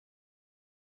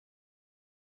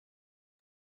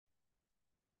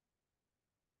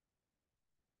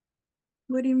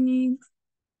Good evening.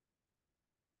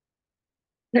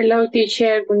 Hello,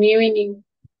 teacher. Good evening.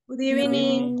 Good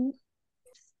evening.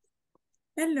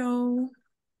 Hello.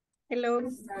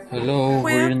 Hello. Hello,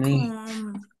 good evening.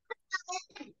 Welcome.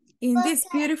 In this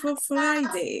beautiful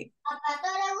Friday.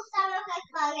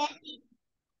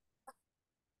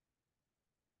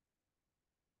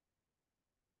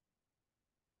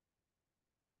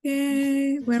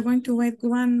 Okay, we're going to wait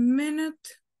 1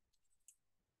 minute.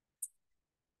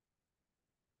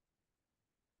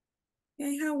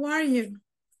 Hey, how are you?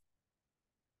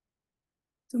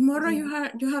 Tomorrow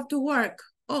you have to work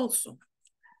also.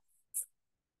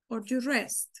 Or you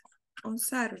rest on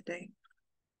Saturday.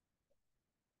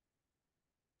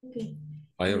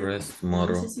 I rest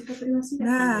tomorrow.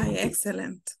 Ah,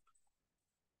 excellent.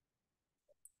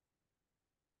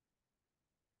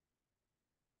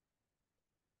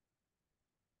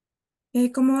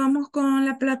 ¿Cómo vamos con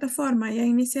la plataforma? ¿Ya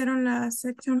iniciaron la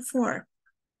section 4?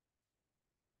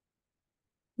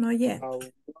 No yet.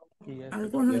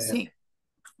 Algunos sí.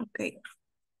 Ok.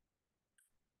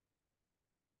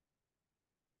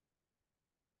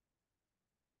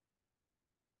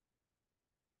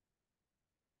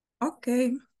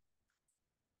 Okay.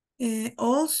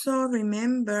 Also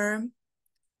remember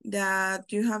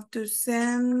that you have to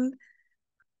send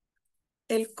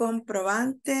el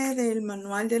comprobante del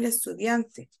manual del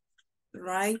estudiante,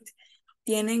 right?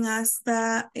 Tienen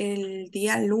hasta el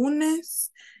día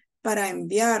lunes para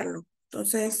enviarlo.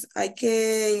 Entonces hay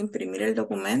que imprimir el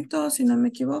documento, si no me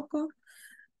equivoco.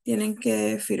 Tienen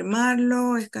que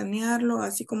firmarlo, escanearlo,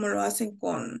 así como lo hacen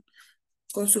con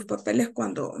sus papeles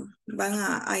cuando van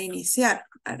a iniciar,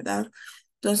 ¿verdad?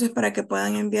 Entonces, para que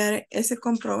puedan enviar ese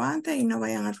comprobante y no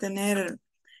vayan a tener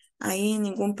ahí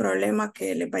ningún problema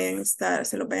que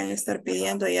se lo vayan a estar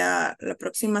pidiendo ya la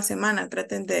próxima semana.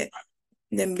 Traten de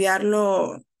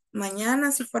enviarlo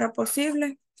mañana, si fuera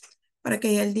posible, para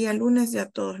que ya el día lunes ya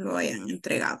todos lo hayan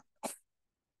entregado.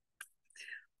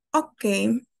 Ok.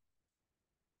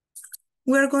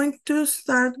 We're going to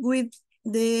start with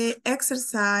the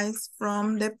exercise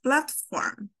from the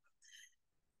platform,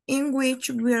 in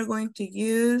which we are going to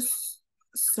use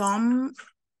some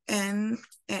and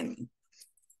any.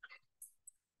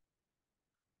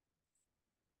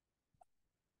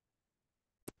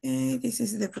 Okay, this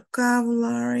is the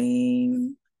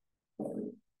vocabulary,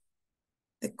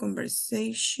 the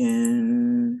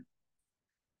conversation.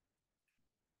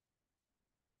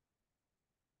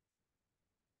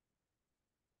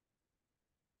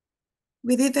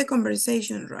 We did the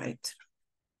conversation, right?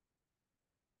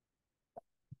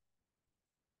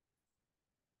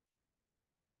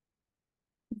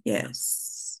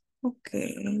 Yes.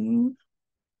 Okay.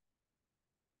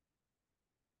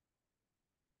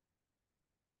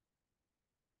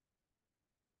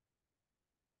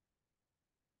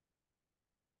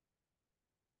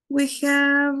 We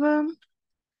have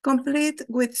complete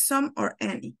with some or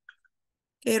any.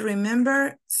 Okay,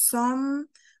 remember some,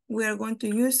 we are going to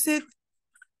use it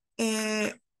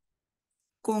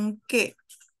 ¿con qué?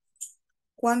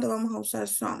 ¿Cuándo vamos a usar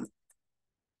some?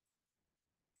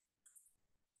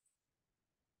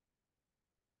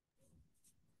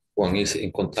 One is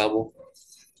incontable.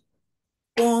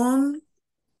 Con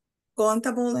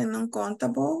contable and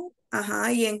non-countable.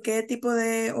 Ajá, ¿y en qué tipo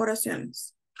de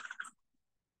oraciones?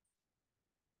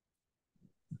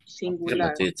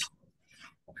 Singular.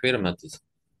 Affirmative.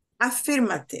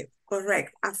 Affirmative,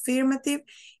 correct. Affirmative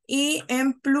y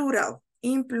en plural,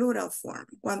 in plural form,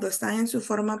 cuando están en su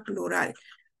forma plural,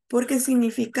 porque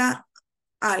significa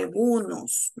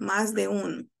algunos, más de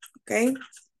uno, ¿ok?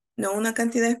 No una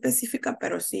cantidad específica,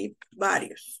 pero sí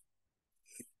varios.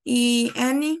 Y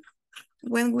any,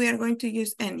 when we are going to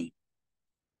use any.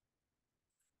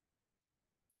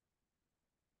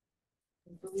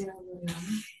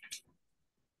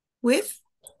 With.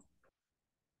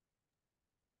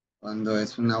 Cuando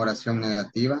es una oración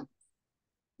negativa.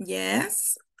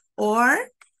 Yes.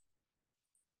 Or.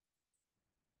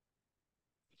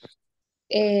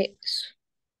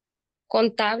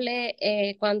 Contable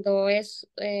cuando es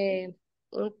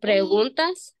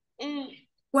preguntas.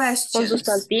 Questions. Con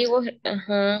sustantivos.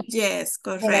 Ajá. Yes,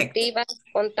 correct. Relativas,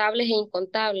 contables e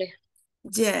incontables.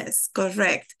 Yes,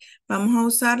 correct. Vamos a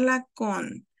usarla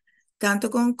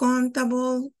tanto con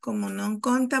contable como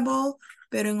non-countable,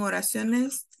 pero en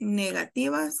oraciones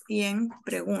negativas y en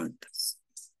preguntas.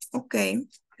 Okay,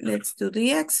 let's do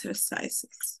the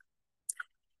exercises.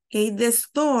 Okay, the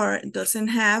store doesn't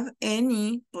have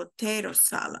any potato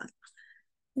salad.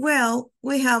 Well,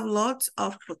 we have lots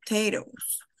of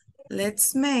potatoes.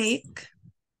 Let's make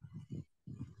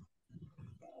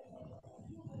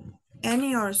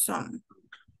any or some.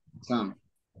 Some.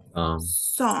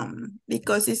 Some,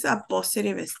 because it's a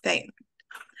positive statement.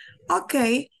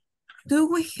 Okay, do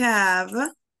we have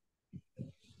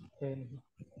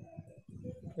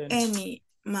any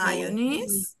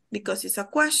mayonnaise? Because it's a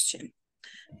question.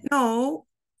 No,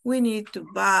 we need to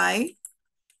buy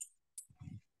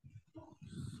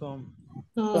some.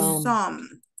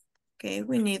 Okay,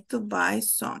 we need to buy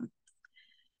some.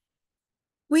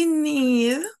 We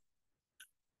need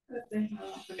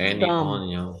Any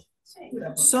onion.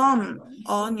 some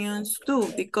onions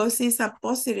too, because it's a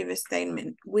positive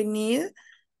statement. We need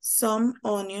some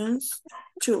onions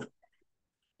too.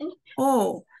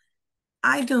 Oh,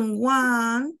 I don't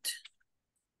want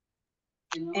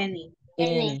Any.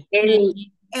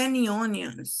 any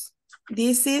onions.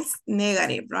 This is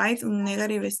negative, right?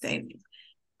 Negative statement.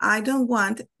 I don't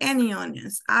want any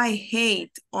onions. I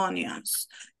hate onions.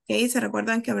 Okay, ¿se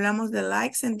recuerdan que hablamos de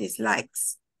likes and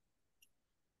dislikes?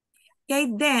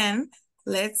 Okay, then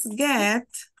let's get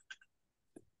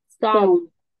some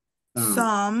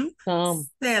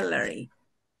celery.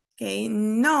 Okay,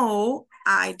 no,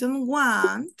 I don't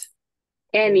want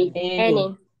Any.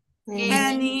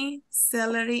 any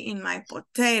celery in my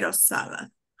potato salad.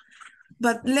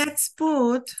 But let's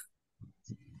put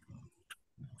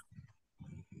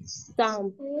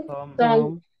Some.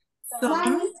 some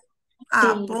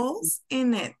apples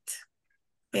in it.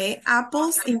 Okay,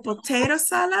 apples in potato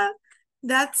salad,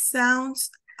 that sounds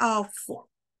awful.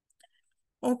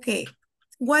 Okay,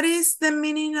 what is the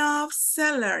meaning of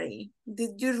celery?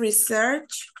 Did you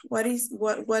research? What is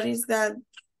that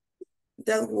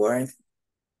word?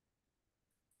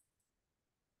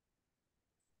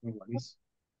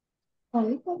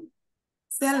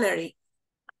 Celery.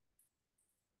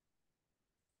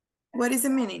 What is the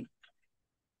meaning?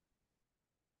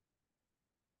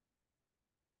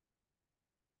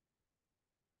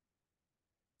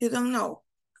 You don't know.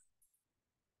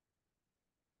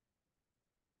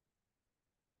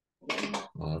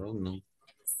 I don't know.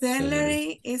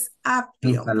 Celery is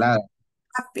apio. Ensalada.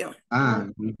 Apio.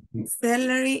 Mhm.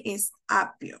 Celery is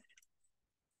apio.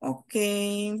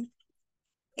 Okay.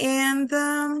 And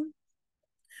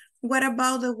what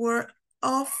about the word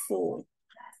awful?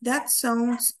 That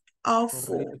sounds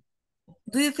awful.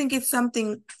 Do you think it's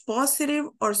something positive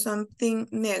or something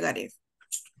negative?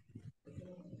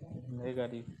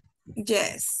 Negative.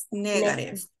 Yes,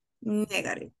 negative.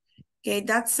 Negative. Okay,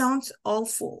 that sounds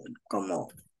awful. Como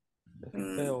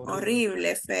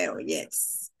horrible, feo,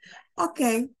 yes.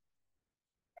 Okay.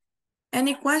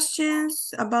 Any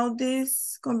questions about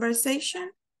this conversation?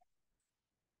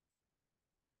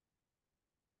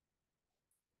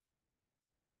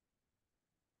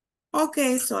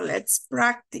 Okay, so let's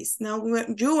practice. Now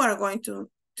you are going to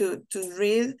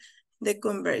read the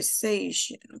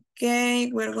conversation. Okay,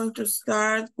 we're going to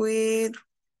start with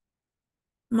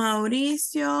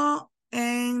Mauricio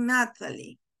and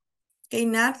Natalie. Okay,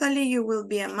 Natalie, you will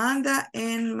be Amanda,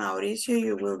 and Mauricio,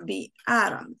 you will be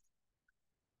Adam.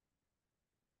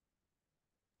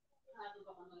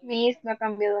 Miss, no ha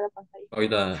cambiado la pantalla.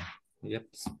 Oiga, yep.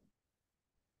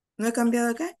 ¿No he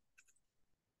cambiado qué?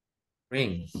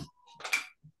 Screen.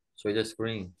 Soy the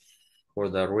screen for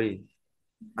the read.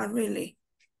 Oh, really?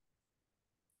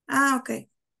 Ah, okay.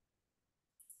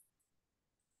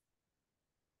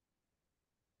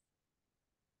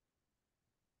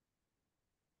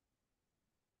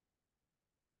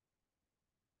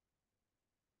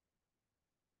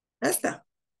 Esta.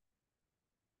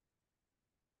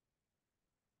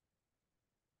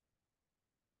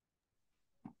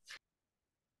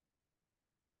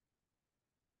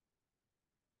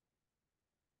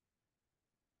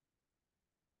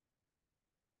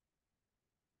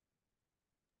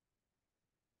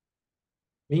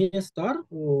 ¿Me start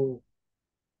o?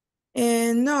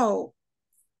 No.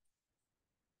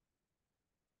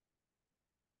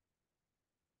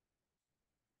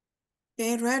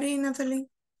 Okay, ready, Natalie?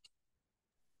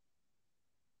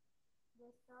 The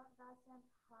store doesn't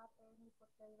have any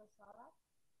potato salad.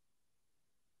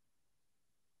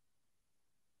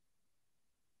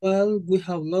 Well, we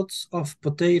have lots of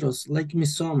potatoes, like me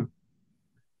some.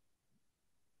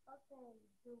 Okay,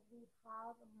 do we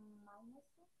have mayonnaise?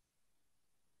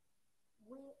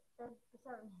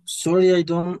 Sorry, I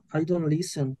don't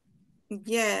listen.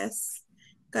 Yes.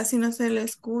 Casi no se le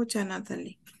escucha,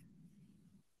 Natalie.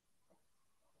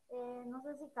 No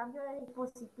sé si cambio de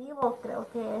dispositivo, creo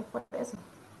que es por eso.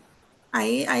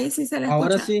 Ahí sí se le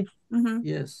Ahora escucha. sí. Uh-huh.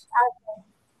 Yes.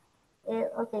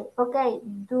 Okay.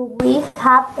 Do we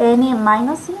have any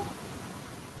mayonnaise?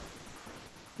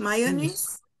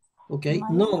 Mayonnaise? Okay.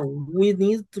 No, we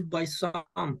need to buy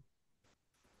some.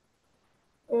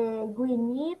 We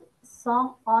need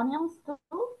some onions too.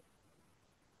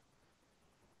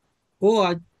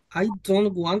 Oh, I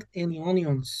don't want any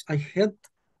onions. I hate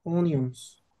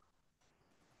onions.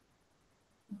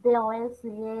 Then let's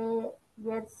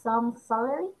get some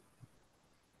celery.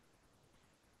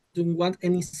 Don't want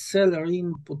any celery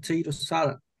in potato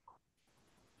salad.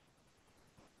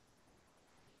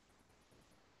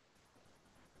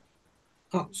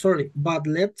 Oh, sorry, but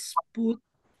let's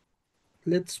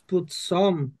put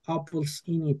some apples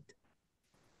in it.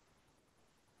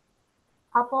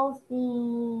 Apples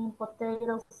in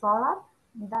potato salad.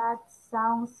 That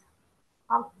sounds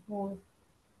awful.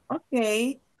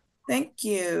 Okay, thank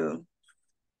you.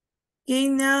 Okay,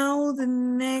 now the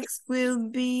next will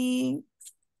be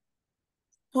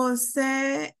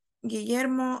Jose,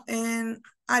 Guillermo, and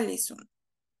Allison.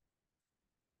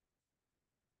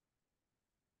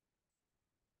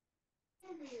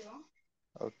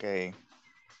 Okay.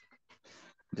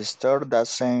 The store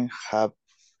doesn't have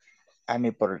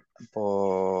any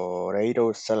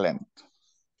potato salad.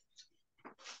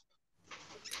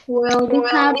 Well, we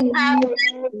have no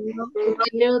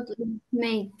potato to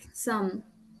make some.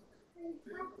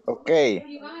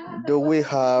 Okay. Do we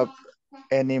have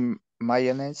any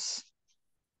mayonnaise?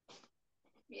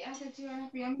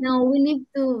 No, we need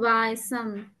to buy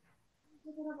some.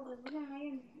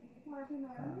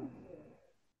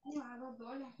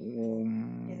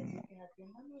 Um,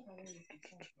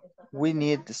 we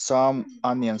need some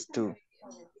onions too.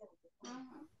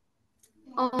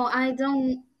 Oh, I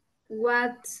don't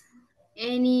want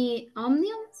any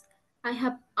onions. I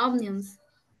have onions.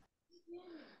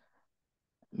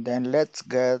 Then let's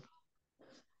get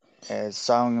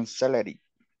some celery.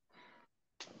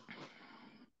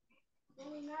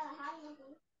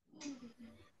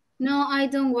 No, I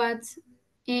don't want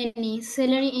any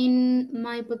celery in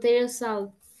my potato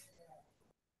salad.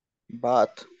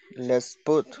 But let's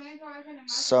put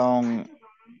some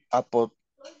apple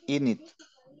in it.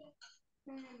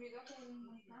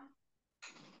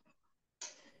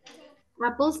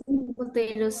 Apples in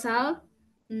potato salad?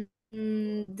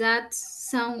 That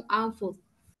sounds awful.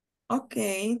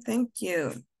 Okay, thank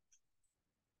you.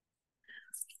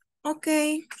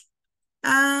 Okay,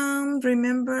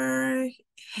 remember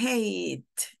hate.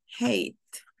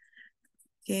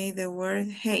 Okay, the word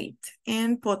hate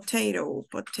and potato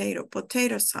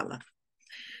salad.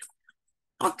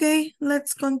 Okay,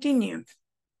 let's continue.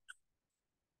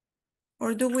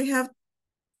 Or do we have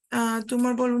 2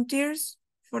 more volunteers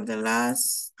for the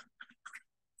last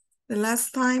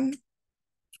time?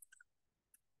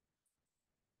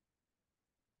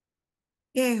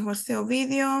 Okay, Jose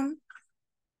Ovidio.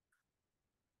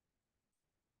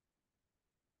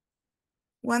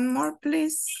 One more,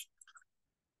 please.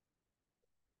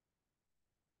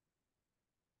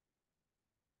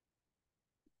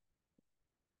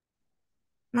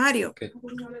 Mario. Okay.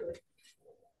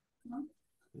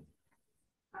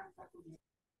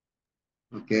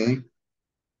 Okay.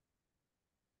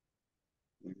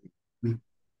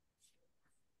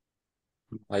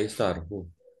 I start. Who?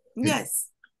 Yes.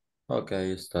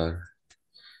 Okay, I start.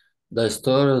 The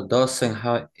store doesn't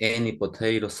have any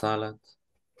potato salad.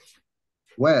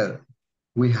 Well,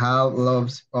 we have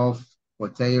lots of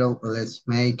potato. Let's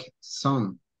make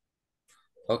some.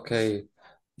 Okay.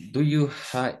 Do you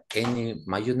have any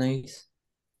mayonnaise?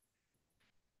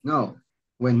 No,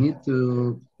 we need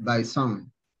to buy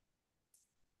some.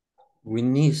 We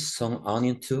need some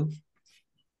onion too.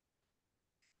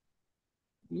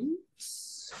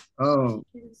 Oh,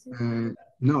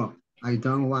 no, I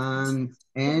don't want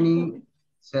any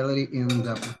celery in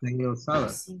the potato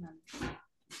salad.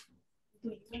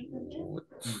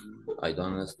 I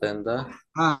don't understand that.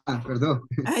 Perdón.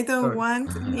 I don't Sorry.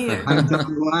 want here.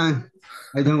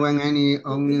 I don't want any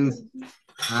onions.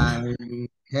 I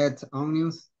hate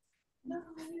onions.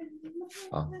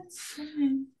 Oh.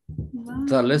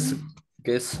 So let's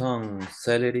get some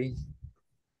celery.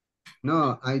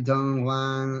 No, I don't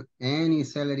want any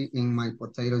celery in my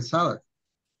potato salad.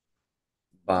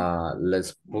 But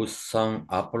let's put some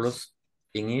apples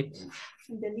in it.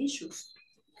 Delicious.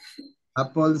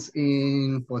 Apples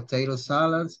in potato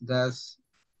salads, that's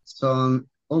some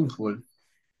awful.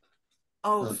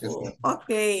 Awful.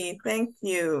 Okay, thank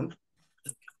you.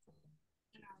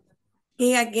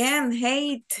 He again,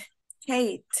 hate.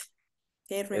 Okay,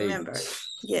 remember.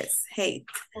 Yes, hate.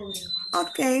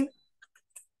 Okay.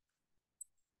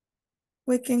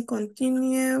 We can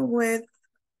continue with,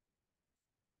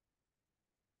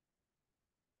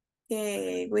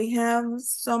 okay, we have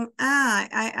some,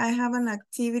 I have an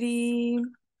activity,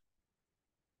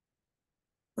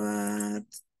 but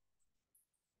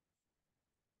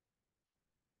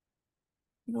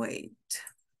wait.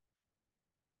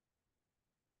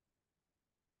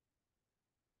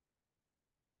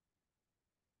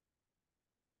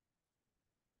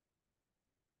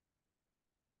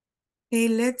 Okay,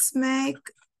 let's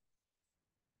make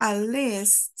a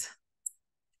list.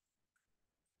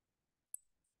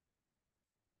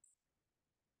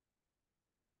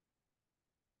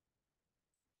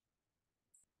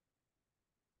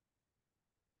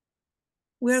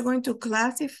 We're going to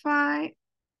classify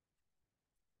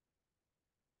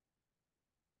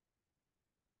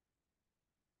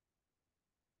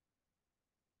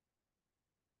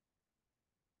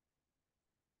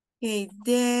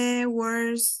the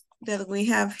words that we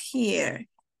have here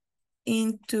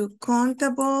into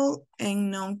countable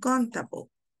and non-countable.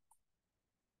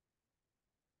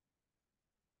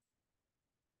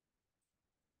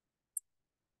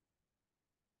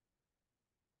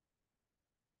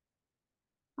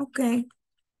 Okay.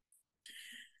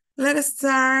 Let's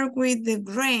start with the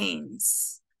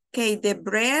grains. Okay, the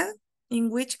bread, in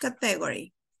which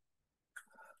category?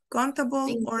 Countable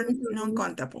or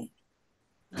non-countable?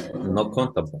 No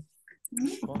countable.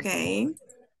 Okay.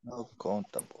 No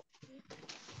countable.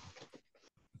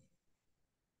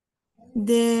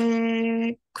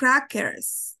 The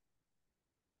crackers.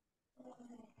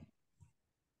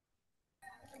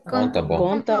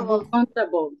 Countable.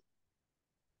 Countable.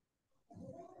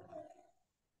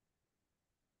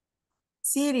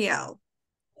 Cereal.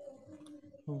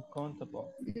 No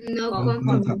Uncountable. No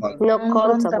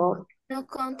countable. No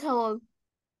countable.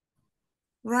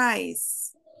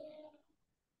 Rice.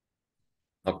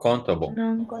 No countable.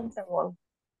 Non-countable.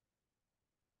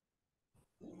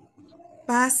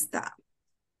 Pasta.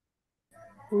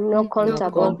 No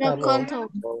countable. No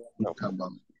countable.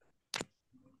 Uncountable.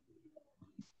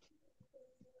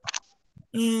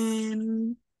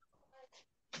 And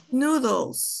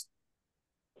noodles.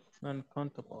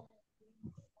 Uncountable.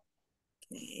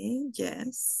 Okay,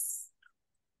 yes.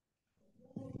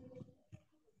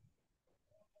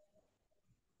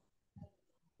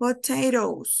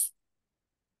 Potatoes.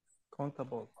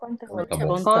 Countable.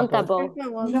 Countable.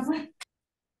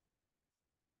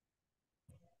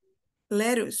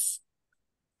 Lettuce.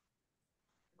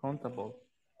 Countable.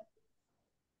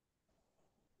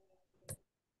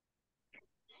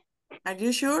 Are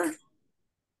you sure?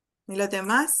 ¿Y los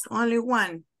demás? Only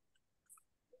one.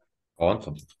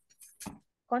 Countable.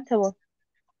 Countable.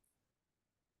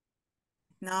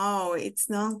 No, it's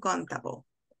non-countable.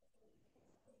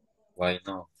 Why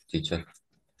not, teacher?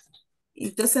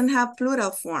 It doesn't have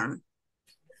plural form.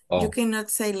 Oh, You cannot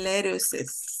say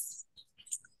lettuces.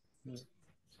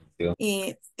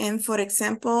 yeah. And for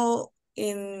example,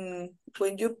 when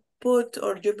you put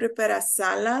or you prepare a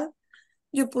salad,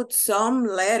 you put some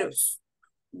lettuce,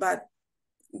 but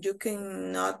you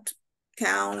cannot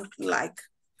count like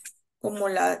como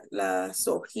las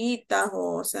hojitas,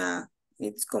 o sea,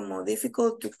 it's como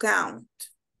difficult to count.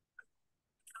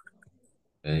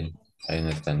 Okay, I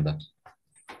understand that.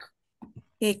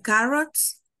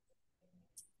 Carrots,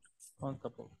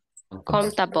 Countable.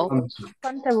 Countable.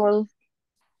 Countable.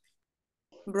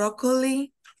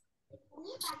 broccoli,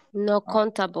 No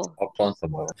countable. No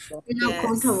countable.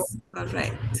 yes,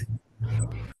 correct.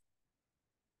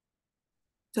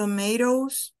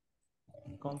 Tomatoes,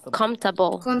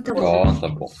 Countable.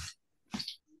 Countable.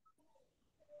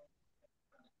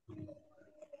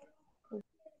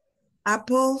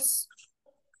 apples,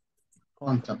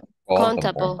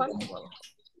 Uncountable.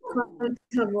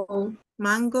 Countable.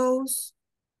 mangoes,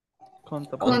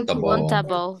 Countable.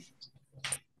 Countable.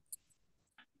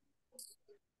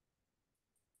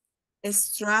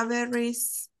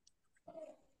 strawberries,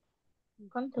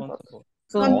 Countable.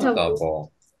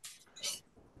 Countable.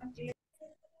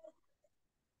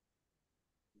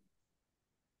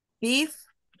 beef,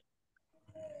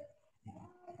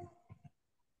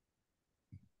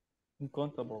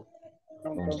 Uncountable.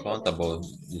 Uncountable.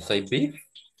 You say beef?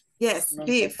 yes,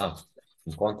 beef. Ah,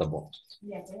 uncountable.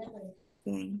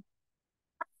 Okay.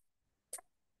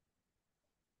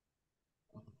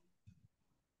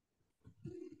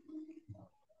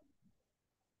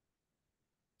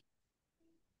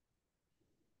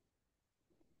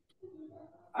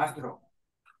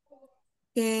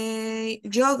 Okay,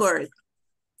 yogurt,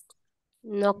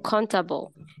 No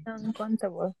countable.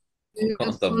 Non-countable.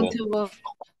 Uncountable.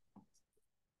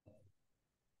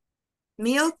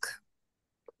 milk,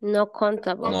 No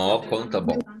countable. No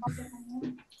countable.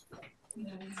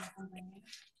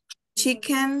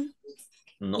 chicken,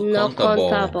 No No countable.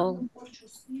 countable.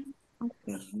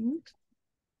 okay.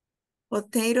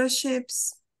 Potato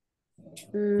chips,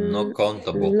 No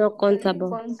countable. No countable.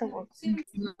 Countable.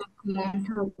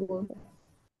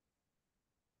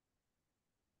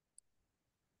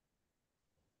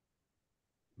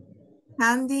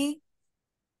 candy,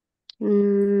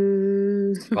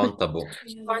 Mm, Countable.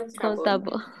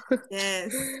 countable.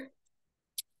 yes.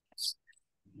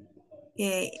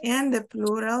 Okay, and the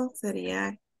plural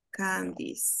sería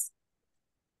candies.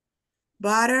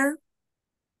 Butter.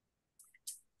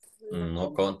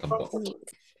 No countable.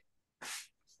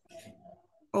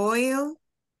 Oil.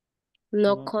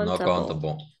 No No countable.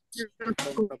 countable.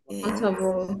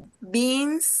 Contable.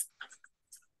 Beans.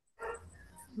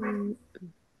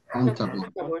 Countable.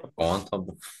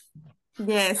 Countable.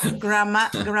 Yes,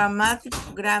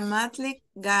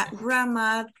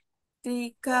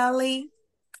 grammatically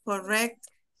correct,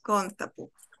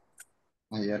 countable.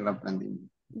 Ayer la aprendí.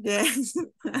 Yes.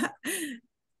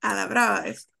 A la brava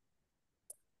es.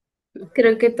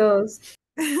 Creo que todos.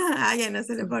 Ah, ya no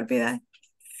se le puede olvidar.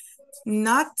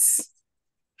 Nuts.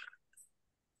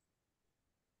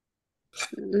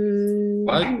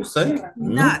 What you say?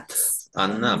 Nuts.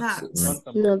 Nuts. Nuts.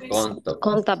 No Countable.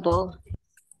 countable.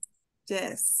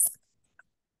 Yes.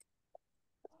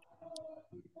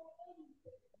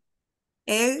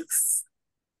 Eggs.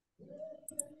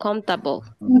 Countable.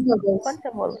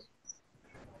 Contable.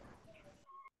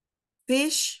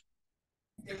 Fish.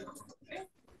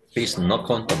 Fish no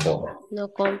countable. No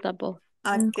countable.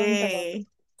 Okay.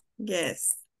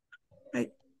 Yes.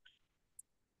 Right.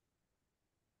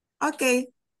 Okay.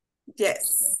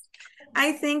 Yes.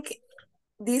 I think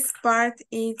this part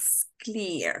is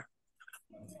clear.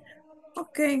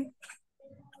 Okay.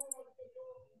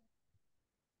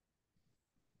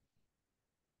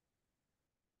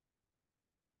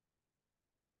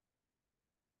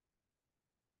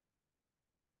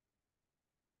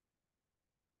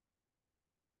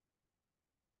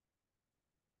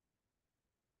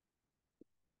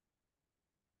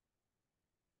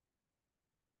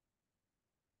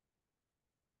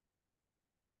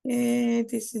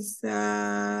 This is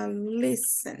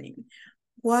listening.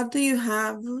 What do you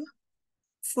have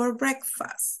for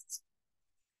breakfast?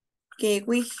 Okay,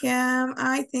 we have,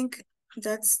 I think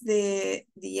that's the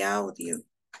audio.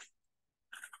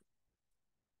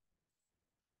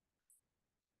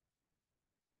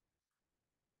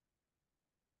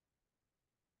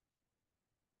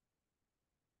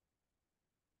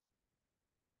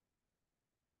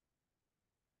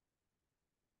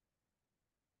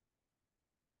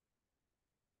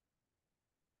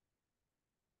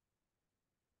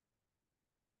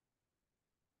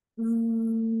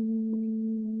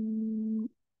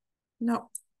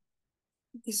 No,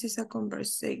 this is a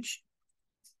conversation.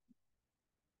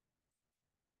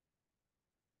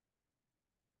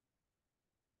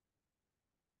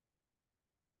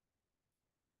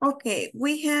 Okay,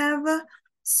 we have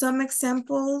some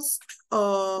examples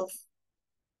of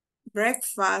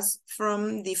breakfast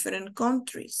from different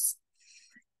countries.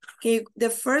 Okay, the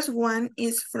first one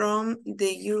is from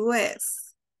the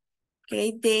US.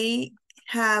 Okay, they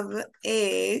have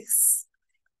eggs.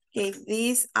 Okay,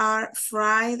 these are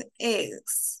fried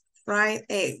eggs.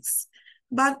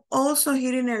 But also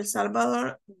here in El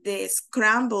Salvador, the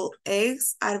scrambled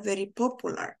eggs are very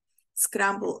popular.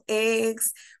 Scrambled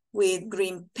eggs with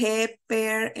green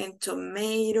pepper and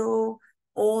tomato,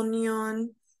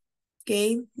 onion.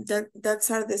 Okay, that's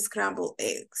are the scrambled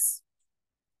eggs.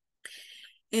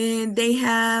 And they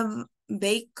have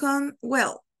bacon.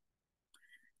 Well,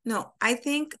 no, I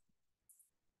think,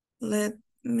 let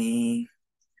me,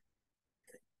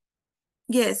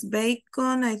 yes,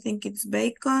 bacon, I think it's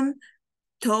bacon,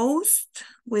 toast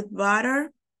with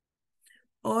butter,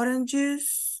 orange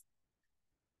juice,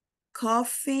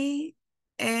 coffee,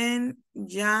 and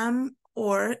jam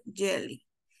or jelly.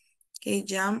 Okay,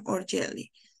 jam or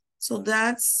jelly. So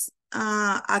that's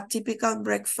a typical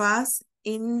breakfast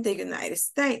in the United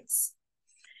States.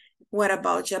 What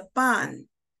about Japan?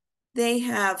 They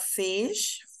have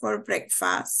fish for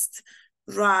breakfast,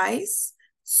 rice,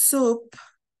 soup,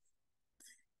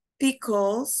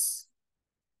 pickles,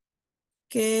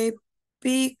 okay,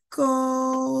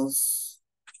 pickles,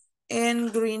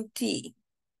 and green tea.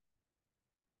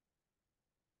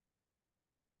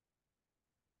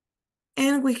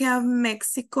 And we have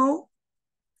Mexico.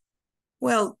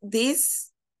 Well, this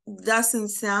doesn't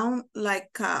sound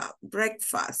like a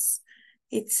breakfast.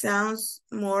 It sounds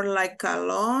more like a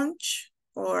lunch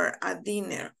or a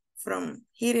dinner. From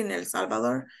here in El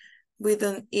Salvador, we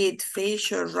don't eat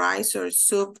fish or rice or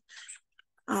soup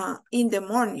in the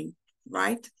morning,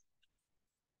 right?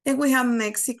 Then we have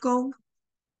Mexico.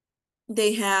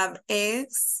 They have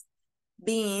eggs,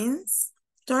 beans,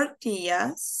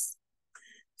 tortillas,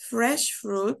 fresh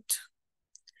fruit,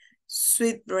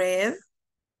 sweet bread,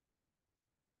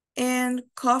 and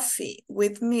coffee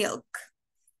with milk.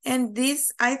 And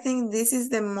this, I think this is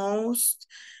the most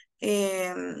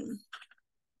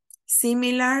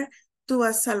similar to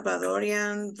a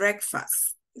Salvadorian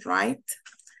breakfast, right?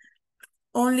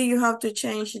 Only you have to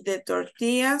change the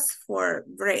tortillas for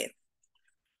bread.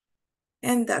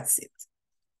 And that's it.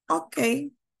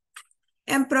 Okay.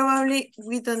 And probably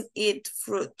we don't eat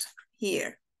fruit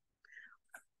here.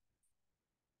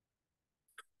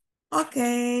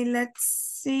 Okay, let's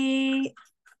see.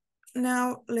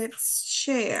 Now let's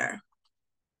share.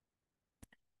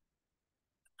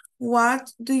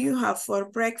 What do you have for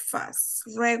breakfast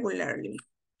regularly?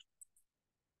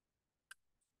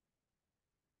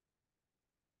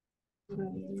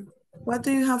 What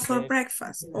do you have for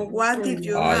breakfast? Or what did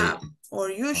you have? Or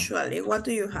usually, what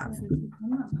do you have?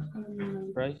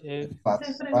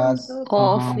 Breakfast,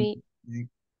 Coffee.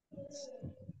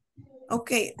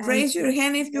 Okay, raise your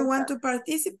hand if you want to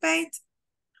participate.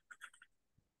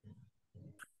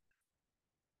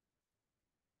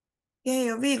 Okay,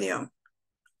 your video.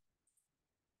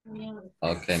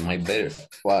 Okay, my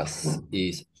breakfast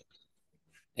is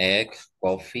egg,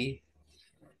 coffee,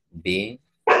 bean.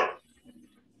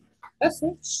 That's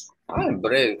it.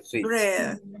 Bread, sweet.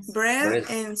 Bread Bread.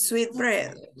 and sweet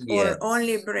bread. Yeah. Or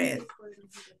only bread.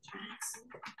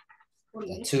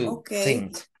 The two Okay.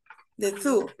 things. The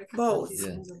two, both.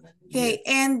 Yeah. Okay,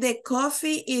 and the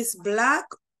coffee is black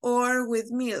or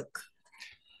with milk?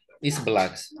 It's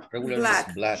blacks. Regularly Black.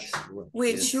 it's blacks.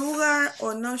 With Yes. sugar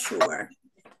or no sugar?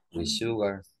 With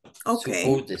sugar. Okay.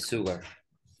 Put the sugar.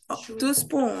 Oh, 2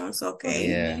 spoons, okay.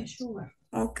 Yeah.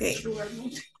 Okay.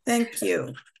 Thank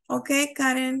you. Okay,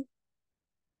 Karen.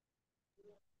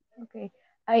 Okay.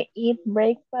 I eat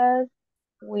breakfast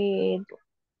with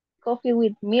coffee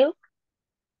with milk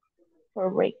for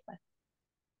breakfast.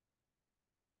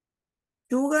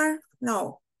 Sugar?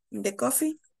 No. The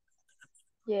coffee?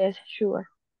 Yes, sugar.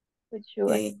 With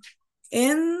sugar. Okay.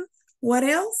 And what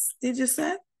else did you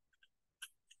say?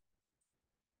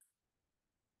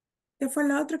 ¿Qué fue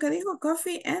lo otro que dijo?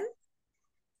 Coffee and?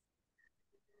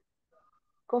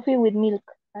 Coffee with milk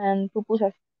and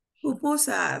pupusas.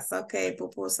 Pupusas. Okay,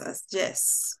 pupusas.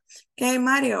 Yes. Okay,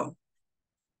 Mario.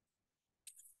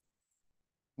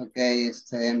 Okay,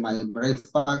 my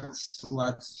breakfast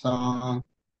was some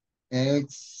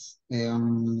eggs,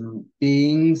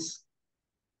 beans,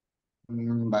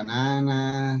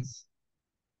 bananas,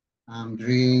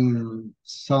 drink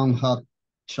some hot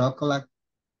chocolate.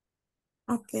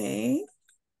 Okay.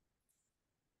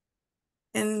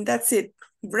 And that's it.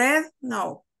 Bread?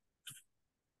 No.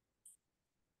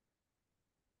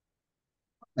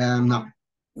 No.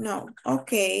 No.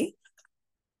 Okay.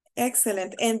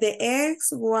 Excellent. And the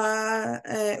eggs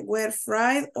were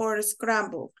fried or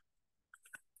scrambled?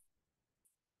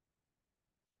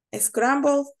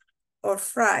 Scrambled or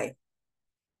fried?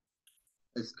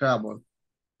 Scrambled.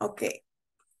 Okay.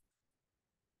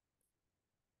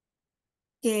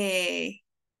 Okay.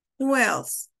 Who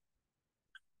else?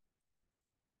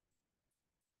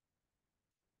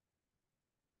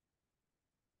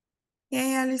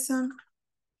 Okay, Allison.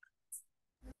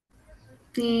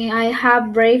 I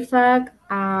have breakfast,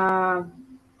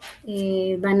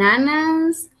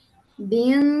 bananas,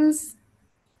 beans,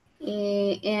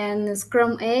 and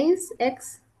scrum eggs,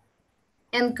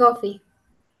 and coffee.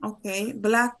 Okay,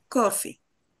 black coffee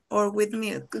or with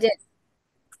milk? Yes.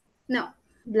 No,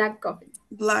 black coffee.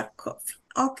 Black coffee.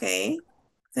 Okay,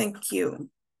 thank you.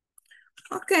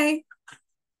 Okay.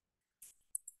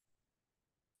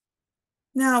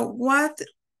 Now, what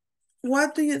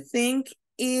do you think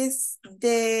is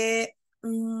the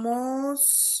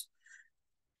most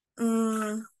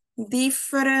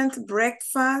different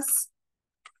breakfast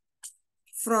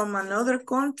from another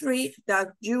country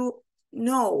that you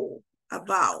know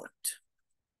about?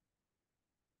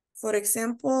 For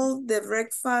example, the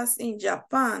breakfast in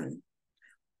Japan.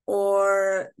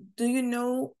 Or do you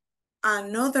know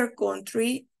another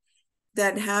country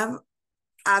that have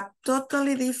a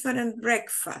totally different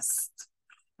breakfast?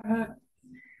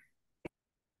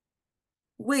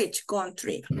 Which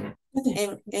country?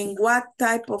 And what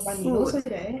type of food?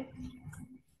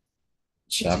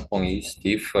 Japan is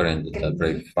different. The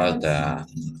breakfast,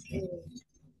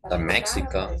 the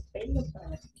Mexican.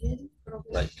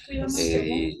 Like,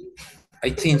 I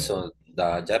think so.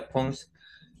 The Japan's,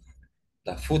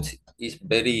 the food is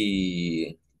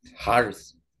very hard.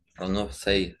 I don't know,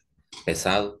 say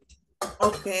pesado.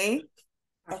 Okay.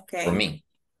 Okay. For me.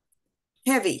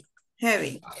 Heavy.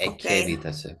 Okay. Heavy,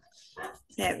 that's it.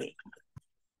 Heavy.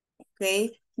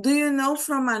 Okay. Do you know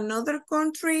from another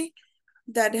country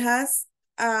that has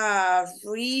a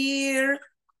rare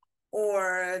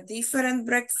or different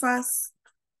breakfast?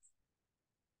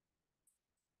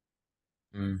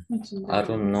 I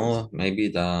don't know. Maybe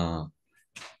the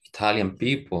Italian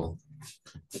people.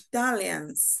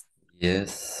 Italians.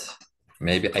 Yes.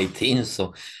 Maybe 18,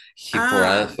 so he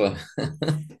brought.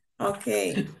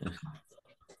 Okay.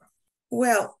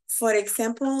 Well, for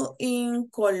example, in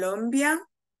Colombia,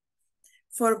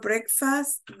 for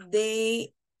breakfast,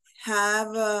 they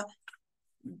have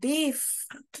beef.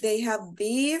 They have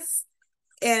beef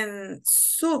and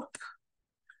soup,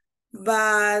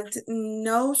 but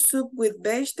no soup with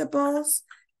vegetables,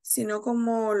 sino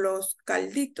como los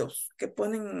calditos que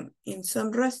ponen in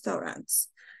some restaurants.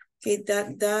 Okay,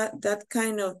 that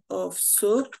kind of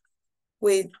soup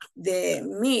with the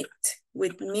meat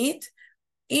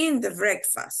in the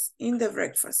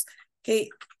breakfast. Okay,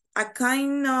 a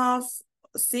kind of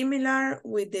similar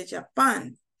with the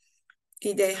Japan.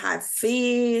 Okay, they have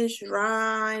fish,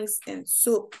 rice, and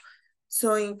soup.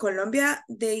 So in Colombia,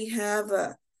 they have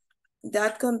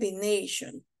that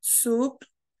combination, soup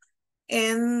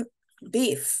and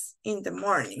beef in the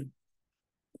morning.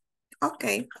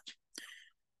 Okay.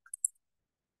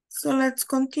 So let's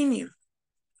continue.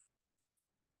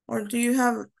 Or do you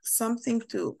have something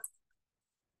to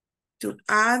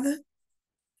add?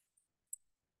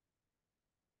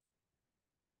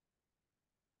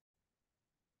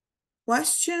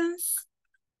 Questions?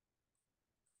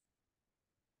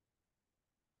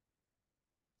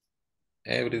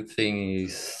 Everything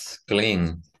is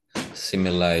clean,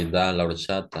 similar that la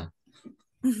horchata.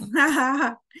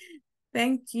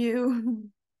 Thank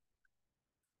you.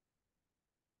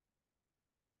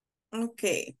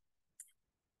 Okay.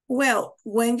 Well,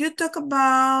 when you talk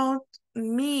about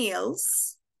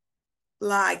meals,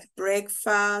 like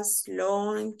breakfast,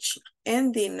 lunch,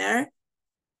 and dinner,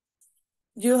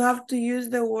 you have to use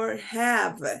the word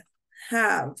have.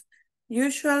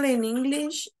 Usually in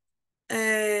English,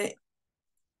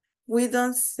 we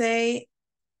don't say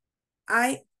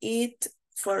I eat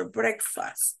for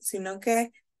breakfast, sino que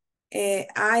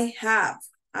I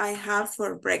have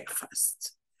for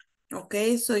breakfast.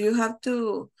 Okay, so you have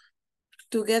to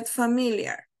get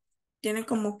familiar. Tiene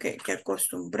como que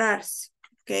acostumbrarse,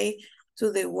 okay, to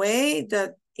the way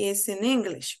that is in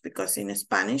English, because in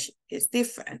Spanish it's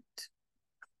different.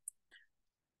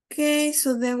 Okay,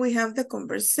 so then we have the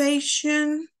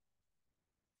conversation.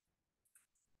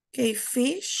 Okay,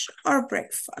 fish or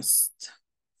breakfast?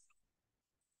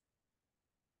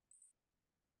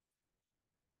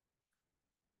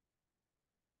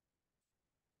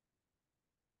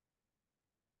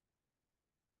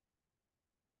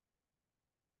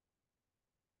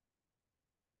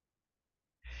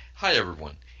 Hi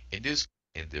everyone. In this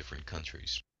in different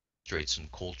countries, demonstrate some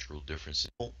cultural differences.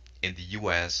 In the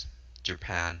US,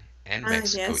 Japan, and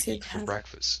Mexico Yes, eat for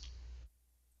breakfast.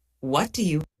 What do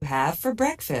you have for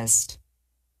breakfast?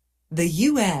 The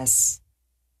US.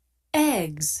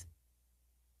 Eggs,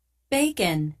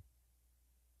 bacon,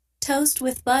 toast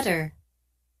with butter,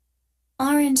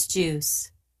 orange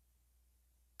juice,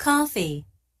 coffee,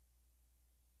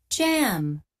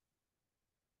 jam,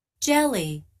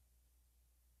 jelly.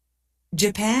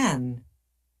 Japan.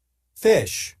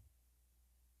 Fish,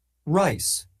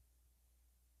 rice,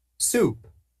 soup,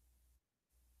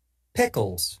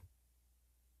 pickles,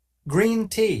 green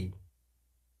tea.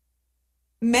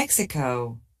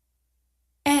 Mexico.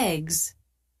 Eggs,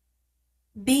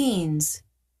 beans,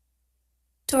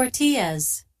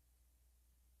 tortillas,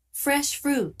 fresh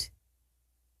fruit,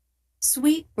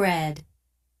 sweet bread,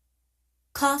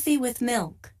 coffee with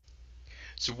milk.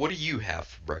 So what do you have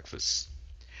for breakfast?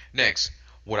 Next,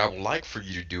 what I would like for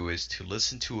you to do is to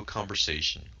listen to a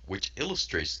conversation which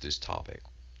illustrates this topic.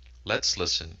 Let's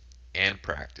listen and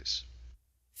practice.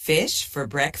 Fish for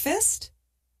breakfast?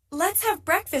 Let's have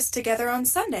breakfast together on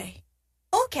Sunday.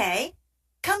 Okay,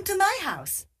 come to my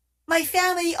house. My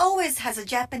family always has a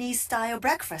Japanese-style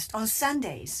breakfast on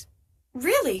Sundays.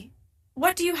 Really?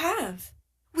 What do you have?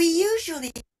 We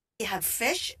usually have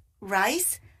fish,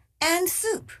 rice, and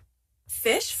soup.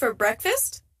 Fish for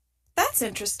breakfast? That's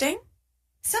interesting.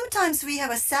 Sometimes we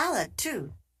have a salad,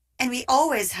 too. And we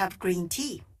always have green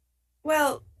tea.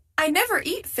 Well, I never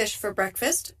eat fish for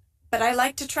breakfast, but I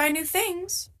like to try new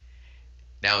things.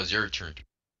 Now it's your turn.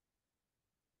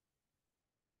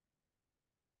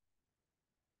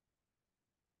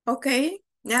 Okay,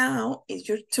 now it's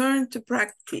your turn to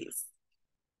practice.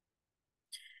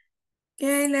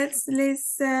 Okay, let's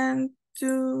listen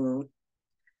to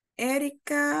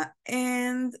Erica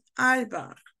and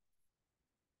Alba.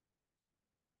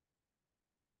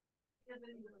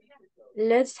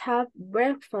 Let's have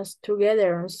breakfast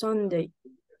together on Sunday.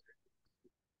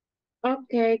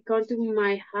 Okay, come to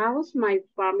my house. My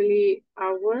family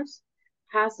always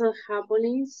has a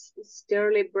Japanese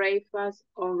early breakfast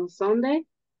on Sunday.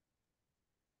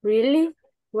 Really?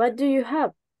 What do you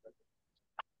have?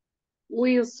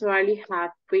 We usually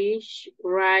have fish,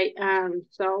 rice, and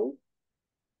so.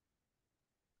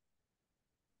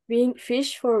 Being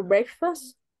fish for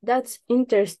breakfast? That's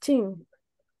interesting.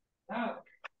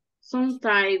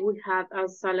 Sometimes we have a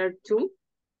salad too.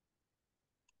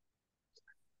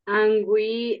 And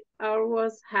we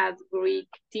always had Greek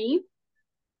tea.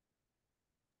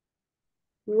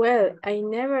 Well, I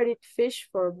never eat fish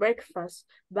for breakfast,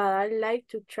 but I like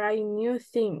to try new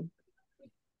things.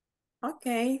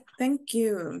 Okay, thank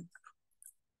you.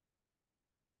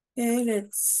 Okay,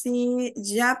 let's see.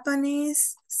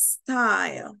 Japanese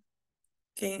style.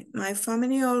 Okay, my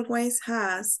family always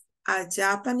has a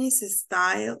Japanese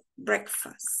style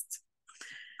breakfast.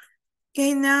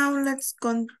 Okay, now let's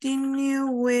continue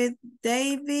with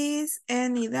Davis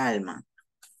and Idalma.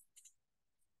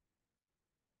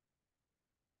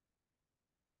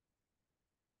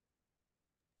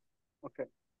 Okay.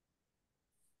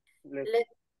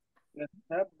 Let's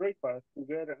have breakfast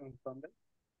together on Sunday.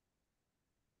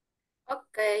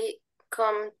 Okay,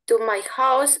 come to my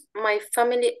house. My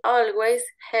family always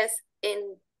has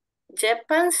in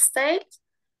Japan state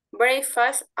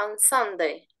breakfast on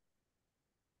Sunday.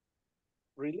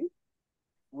 Really?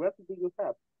 What do you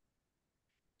have?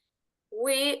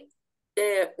 We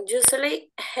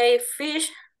usually have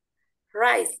fish,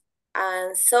 rice,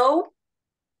 and so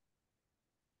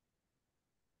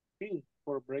Fish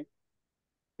for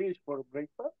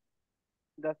breakfast?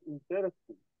 That's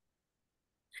interesting.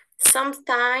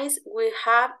 sometimes we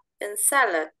have in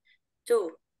salad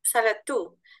too,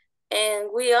 and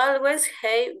we always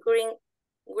have green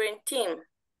tea.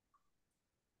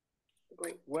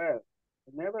 Well,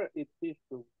 I never eat fish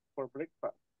for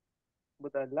breakfast,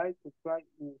 but I like to try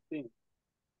new things.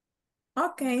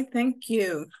 Okay, thank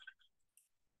you.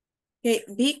 Okay,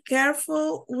 be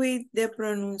careful with the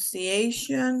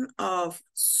pronunciation of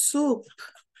soup.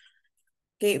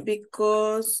 Okay,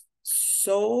 because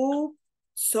soap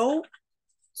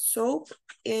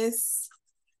is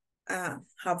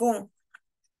jabón.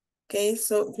 Okay,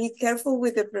 so be careful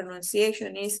with the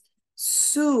pronunciation. It's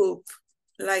soup,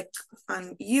 like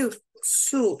you,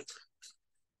 soup.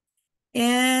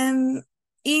 And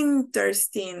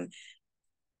interesting.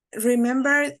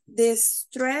 Remember the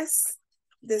stress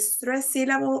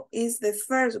syllable is the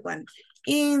first one.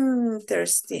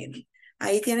 Interesting.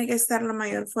 Ahí tiene que estar la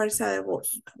mayor fuerza de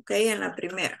voz, ok, en la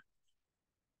primera.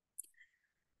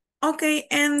 Okay,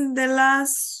 and the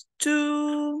last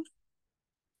two,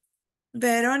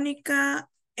 Verónica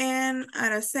and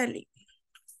Araceli.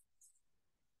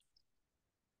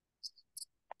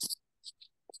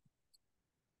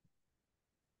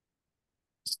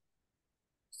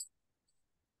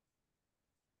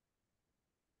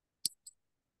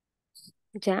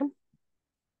 Yeah.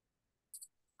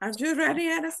 Are you ready,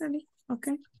 Araceli?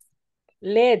 Okay.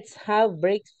 Let's have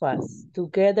breakfast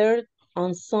together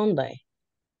on Sunday.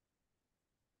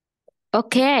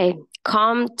 Okay,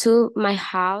 come to my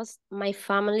house. My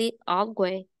family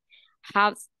always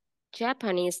has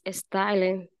Japanese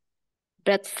style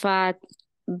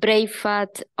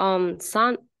breakfast on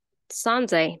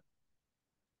Sunday.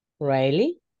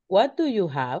 Really? What do you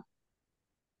have?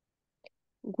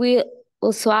 We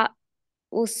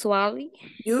usually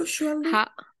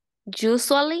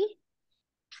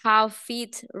have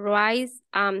fish, rice,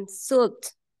 and soup.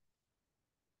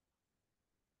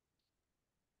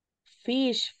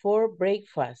 Fish for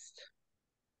breakfast.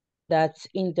 That's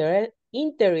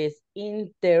interesting.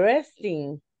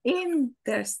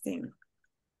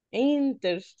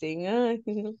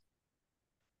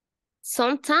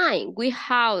 Sometimes we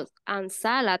have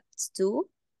salads too.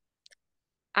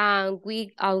 And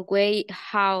we always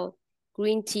have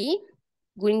green tea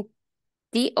or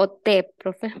tea,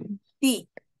 profe.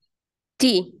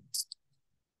 Tea.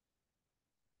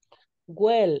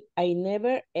 Well, I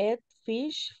never ate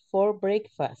fish for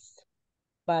breakfast,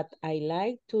 but I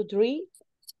like to try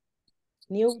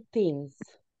new things.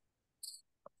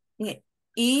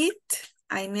 Eat,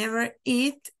 I never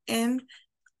eat, and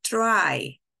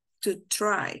try, to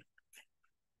try.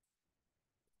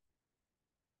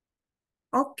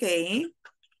 Okay.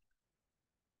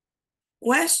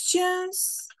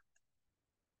 Questions?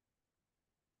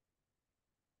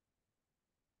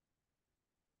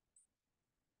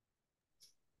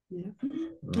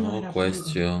 No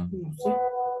question.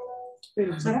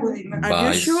 Are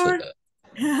you sure?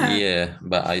 Yeah,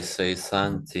 but I say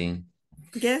something.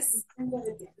 Yes.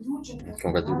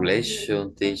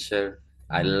 Congratulations, teacher.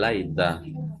 I like that.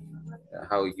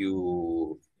 How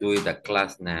you do it at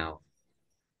class now.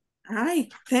 Hi,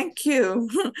 thank you.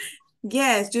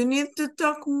 Yes, you need to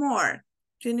talk more.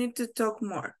 You need to talk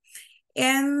more.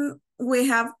 And we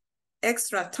have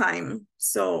extra time,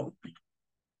 so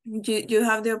You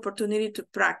have the opportunity to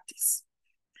practice.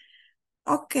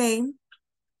 Okay.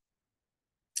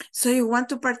 So you want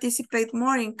to participate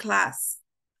more in class?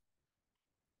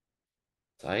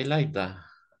 I like that.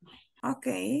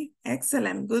 Okay,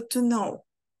 excellent. Good to know.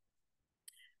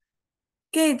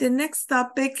 Okay, the next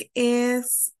topic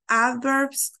is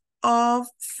adverbs of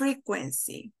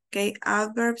frequency. Okay,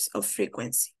 adverbs of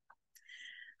frequency.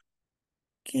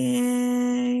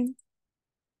 Okay.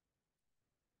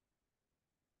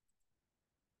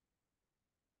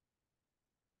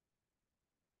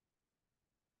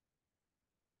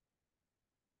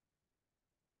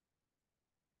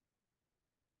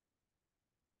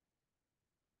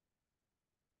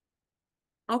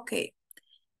 Okay.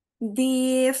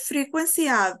 The frequency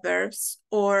adverbs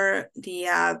or the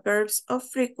adverbs of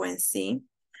frequency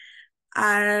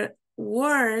are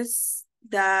words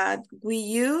that we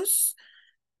use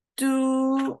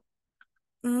to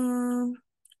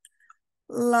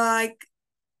like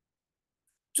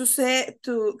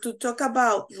to talk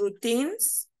about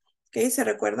routines. Okay, se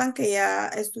recuerdan que ya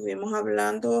estuvimos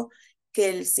hablando que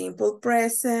el simple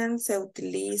present se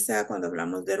utiliza cuando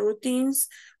hablamos de routines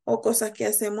o cosas que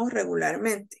hacemos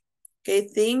regularmente. Okay,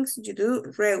 things you do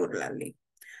regularly.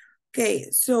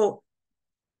 Okay, so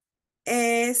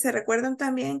se recuerdan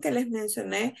también que les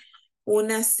mencioné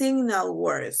unas signal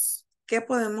words que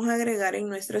podemos agregar en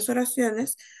nuestras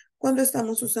oraciones cuando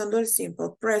estamos usando el simple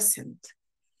present.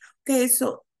 Okay,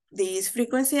 so these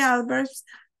frequency adverbs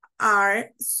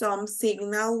are some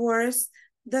signal words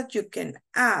that you can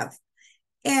add.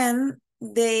 And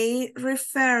they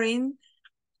referring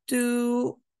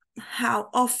to how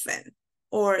often,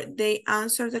 or they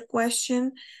answer the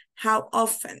question, how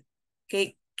often.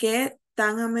 Okay, ¿qué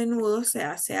tan a menudo se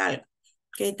hace algo?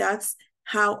 Okay, that's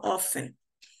how often.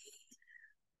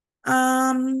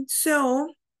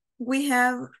 So we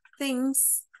have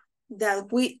things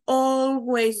that we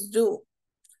always do,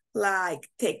 like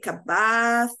take a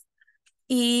bath,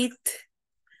 eat,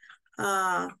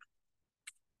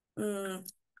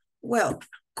 well,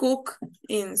 cook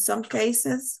in some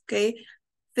cases, okay?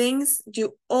 Things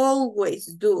you always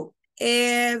do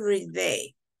every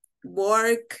day.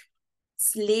 Work,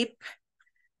 sleep,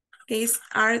 okay,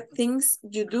 are things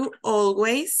you do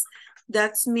always.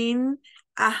 That's mean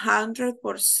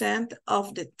 100%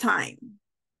 of the time.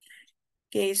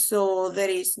 Okay, so there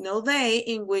is no day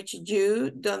in which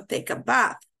you don't take a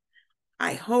bath,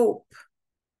 I hope.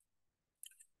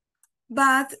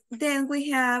 But then we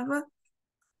have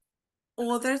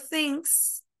other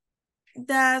things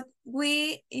that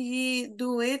we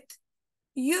do it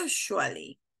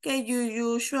usually. Okay, you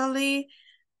usually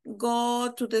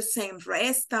go to the same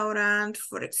restaurant,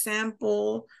 for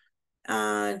example.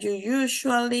 You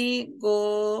usually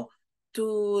go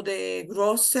to the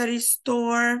grocery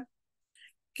store.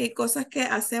 Okay, cosas que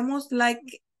hacemos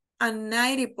like a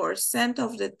 90%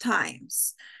 of the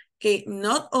times. Okay,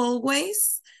 not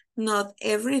always, not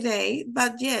every day,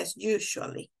 but yes,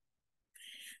 usually.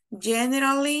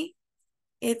 Generally,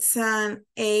 it's an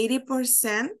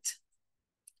 80%,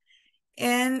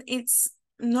 and it's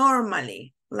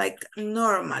normally, like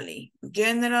normally,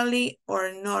 generally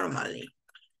or normally.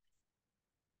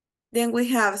 Then we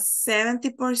have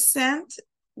 70%,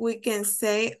 we can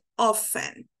say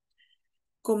often,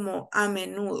 como a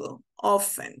menudo,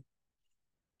 often.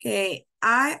 Okay,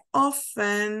 I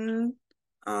often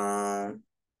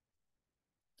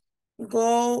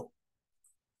go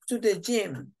to the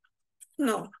gym.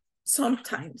 No,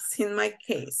 sometimes in my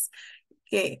case.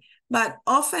 Okay, but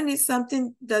often is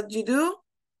something that you do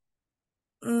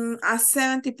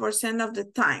 70% of the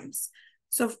times.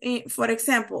 So for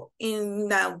example, in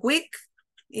the week,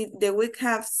 the week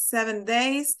have 7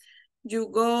 days, you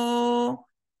go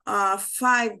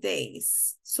 5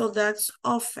 days. So that's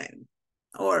often,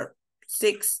 or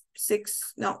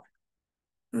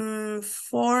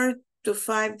 4 to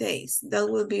 5 days. That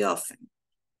will be often.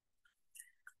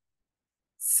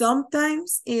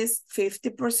 Sometimes is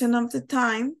 50% of the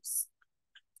times.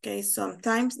 Okay,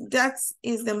 sometimes that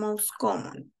is the most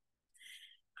common.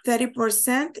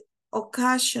 30%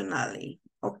 occasionally.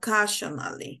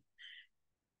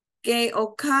 Okay,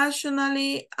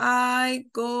 occasionally I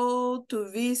go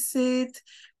to visit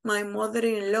my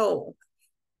mother-in-law,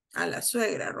 a la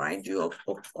suegra, right?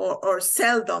 Or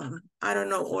seldom, I don't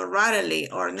know, or rarely,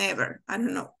 or never, I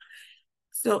don't know.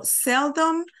 So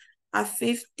seldom,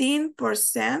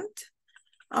 15%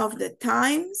 of the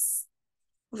times,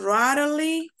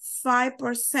 rarely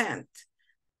 5%,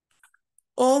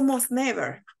 almost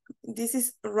never. This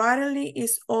is rarely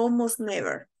is almost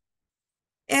never.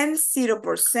 And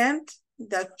 0%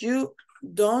 that you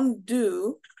don't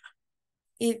do,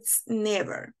 it's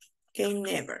never. Okay,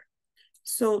 never.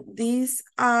 So these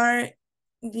are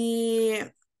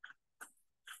the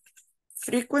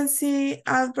frequency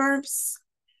adverbs.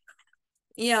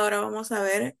 Y ahora vamos a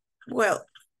ver, well,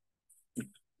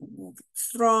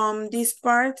 from this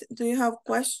part, do you have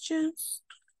questions?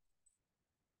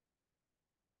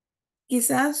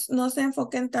 Quizás no se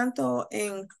enfoquen tanto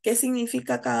en qué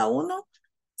significa cada uno,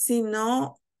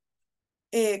 sino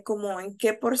como en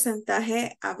qué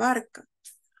porcentaje abarca.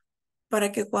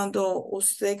 Para que cuando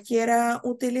usted quiera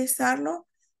utilizarlo,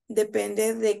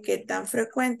 depende de qué tan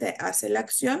frecuente hace la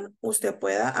acción, usted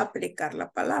pueda aplicar la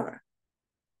palabra.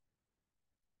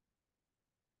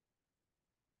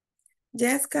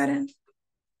 Yes, Karen.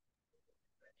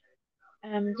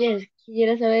 Yes,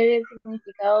 quisiera saber el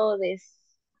significado de,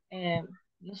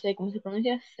 no sé cómo se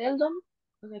pronuncia, seldom,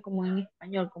 o sea, como en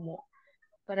español, como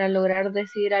para lograr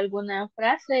decir alguna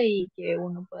frase y que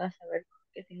uno pueda saber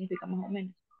qué significa más o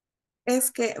menos.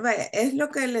 Es que, vaya, es lo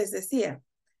que les decía.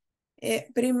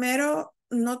 Primero,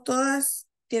 no todas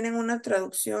tienen una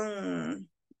traducción,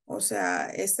 o sea,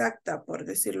 exacta, por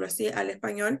decirlo así, al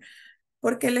español,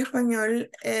 porque el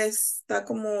español está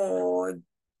como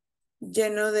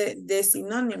lleno de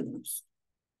sinónimos.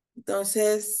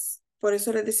 Entonces, por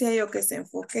eso les decía yo que se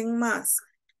enfoquen más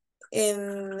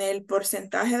en el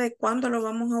porcentaje de cuándo lo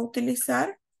vamos a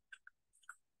utilizar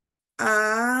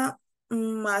a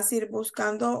más ir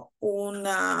buscando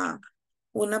una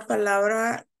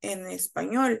palabra en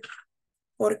español.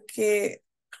 Porque,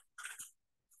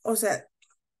 o sea,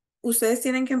 ustedes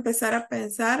tienen que empezar a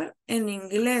pensar en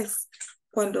inglés.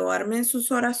 Cuando armen sus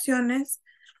oraciones,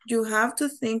 you have to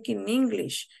think in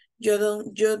English. You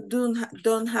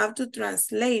don't have to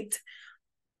translate.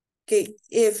 Okay,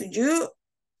 if you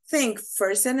think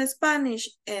first in Spanish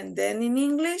and then in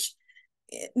English,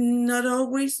 not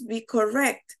always be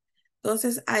correct.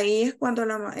 Entonces ahí es cuando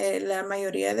la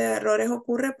mayoría de errores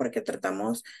ocurre porque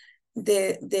tratamos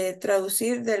de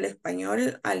traducir del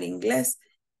español al inglés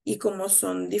y como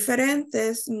son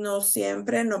diferentes, no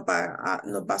siempre nos va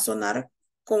a sonar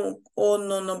como, o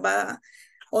no lo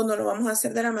vamos a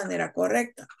hacer de la manera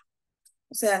correcta.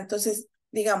 O sea, entonces,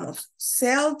 digamos,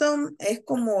 seldom es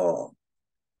como,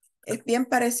 es bien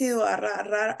parecido a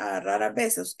raras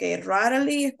veces, que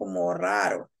rarely es como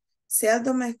raro,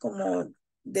 seldom es como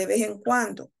de vez en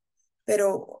cuando,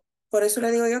 pero por eso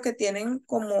le digo yo que tienen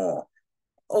como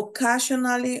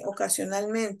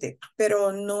ocasionalmente,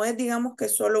 pero no es, digamos, que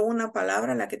solo una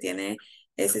palabra la que tiene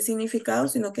ese significado,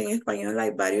 sino que en español hay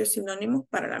varios sinónimos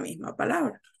para la misma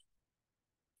palabra.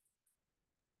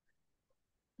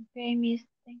 Okay, Miss,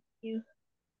 thank you.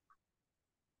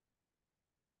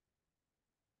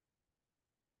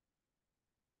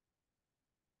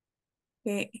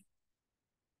 Okay.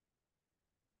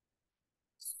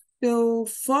 So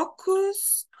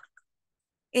focus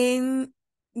in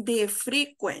the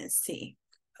frequency,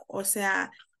 o sea,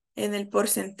 en el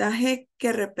porcentaje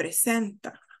que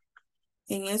representa.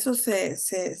 En eso se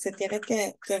tiene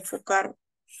que enfocar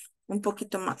un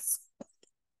poquito más.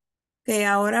 Okay,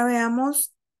 ahora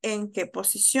veamos en qué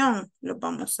posición lo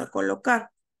vamos a colocar.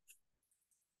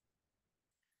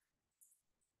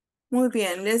 Muy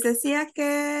bien, les decía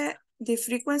que the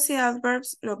frequency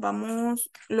adverbs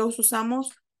los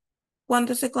usamos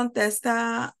cuando se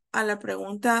contesta a la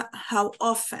pregunta how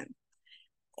often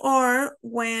or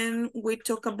when we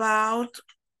talk about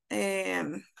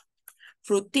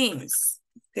routines,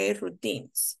 okay,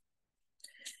 routines.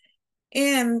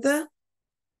 And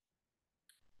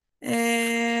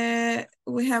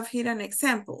we have here an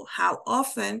example. How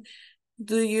often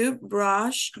do you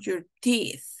brush your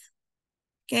teeth?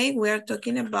 Okay, we are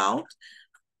talking about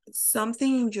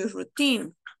something in your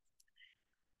routine.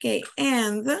 Okay,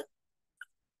 and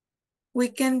we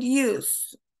can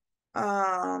use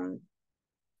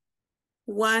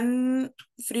one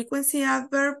frequency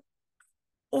adverb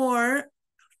or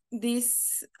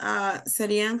these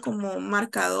serían como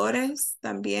marcadores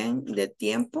también de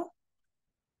tiempo.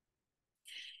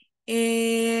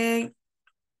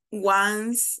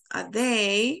 Once a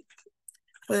day,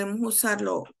 podemos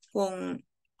usarlo con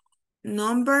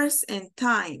numbers and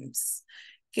times.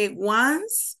 Okay,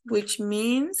 once, which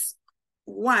means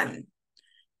one.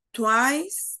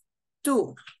 Twice,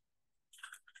 two.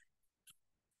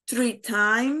 3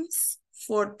 times,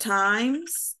 4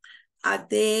 times, a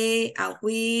day, a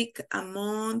week, a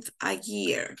month, a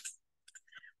year.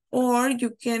 Or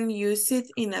you can use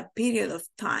it in a period of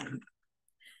time.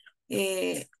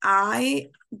 I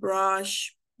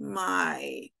brush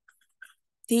my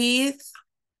teeth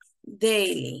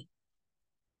daily.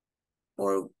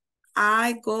 Or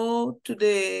I go to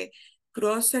the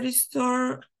grocery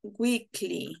store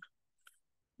weekly,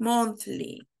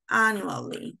 monthly,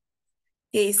 annually.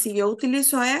 Y si yo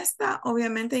utilizo esta,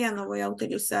 obviamente ya no voy a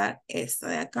utilizar esta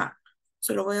de acá.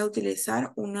 Solo voy a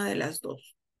utilizar una de las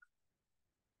dos.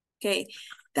 Ok.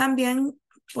 También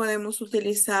podemos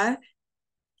utilizar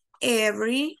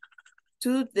every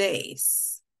 2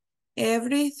 days.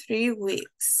 Every 3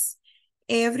 weeks.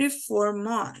 Every 4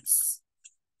 months.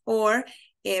 Or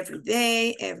every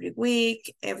day, every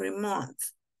week, every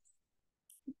month.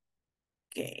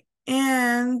 Ok.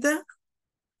 And...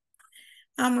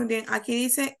 muy bien. Aquí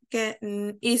dice que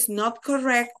it's not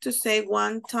correct to say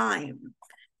one time.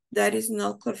 That is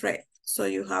not correct. So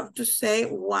you have to say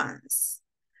once.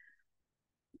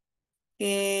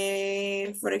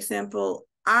 For example,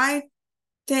 I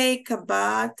take a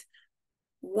bath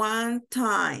one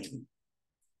time.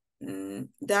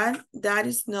 That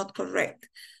is not correct.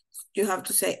 You have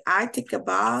to say, I take a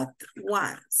bath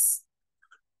once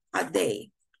a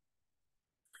day.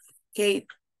 Okay,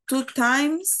 2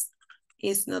 times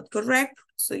is not correct.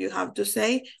 So you have to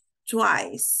say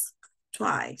twice.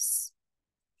 Twice.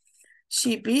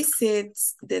 She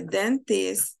visits the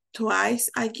dentist twice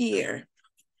a year.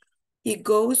 He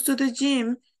goes to the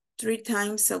gym 3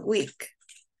 times a week.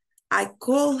 I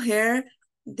call her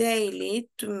daily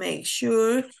to make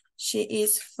sure she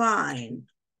is fine.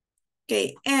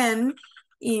 Okay, and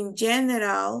in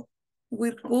general,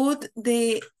 we put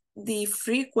the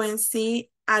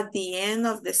frequency at the end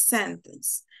of the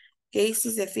sentence. Okay,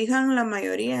 si se fijan, la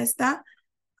mayoría está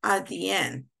at the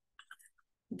end.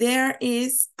 There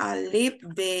is a leap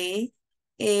day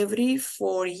every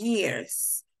 4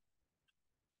 years.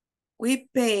 We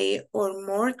pay our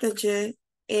mortgage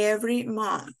every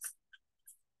month.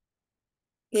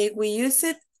 Okay, we use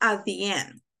it at the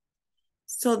end.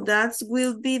 So that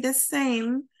will be the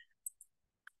same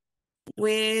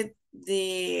with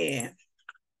the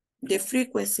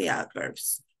frequency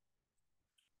adverbs.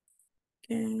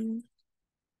 Okay.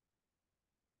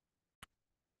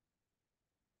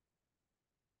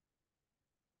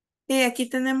 Y aquí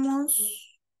tenemos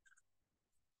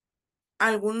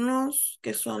algunos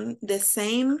que son the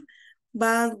same,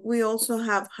 but we also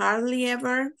have hardly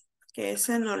ever, que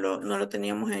ese no lo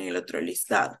teníamos en el otro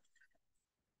listado.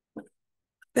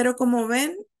 Pero como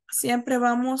ven, siempre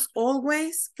vamos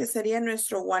always, que sería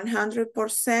nuestro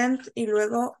 100%, y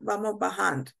luego vamos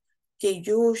bajando. Que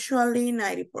usually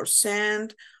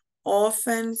 90%,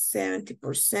 often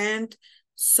 70%,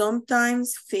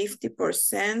 sometimes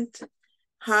 50%,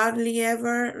 hardly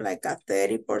ever like a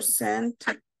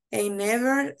 30%, and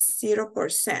never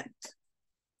 0%.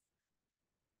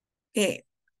 Okay.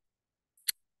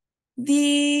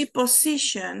 The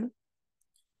position,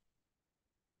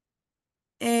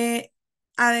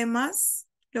 además,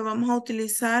 lo vamos a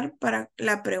utilizar para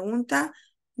la pregunta,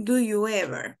 do you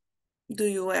ever? Do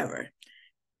you ever?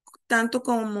 Tanto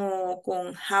como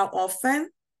con how often,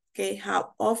 okay,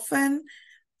 how often,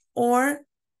 or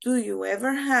do you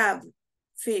ever have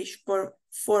fish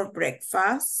for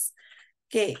breakfast?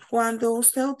 Okay, cuando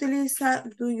usted utiliza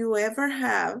do you ever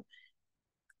have,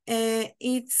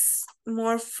 it's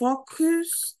more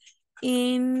focused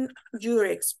in your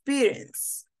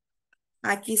experience.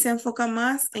 Aquí se enfoca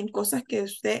más en cosas que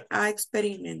usted ha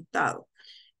experimentado.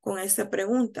 Con esta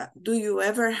pregunta, do you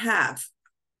ever have?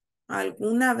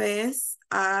 ¿Alguna vez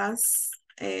has,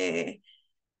 en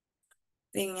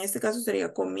este caso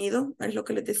sería comido, es lo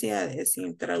que les decía,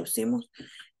 si traducimos,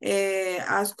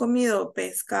 has comido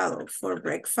pescado for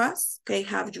breakfast? Okay,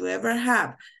 have you ever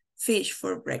had fish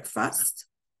for breakfast?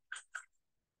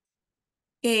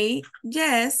 Okay,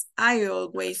 yes, I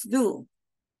always do.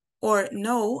 Or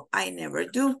no, I never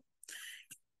do.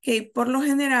 Okay, por lo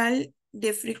general,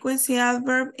 the frequency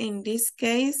adverb in this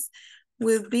case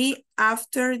will be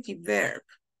after the verb.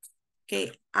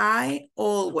 Okay, I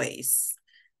always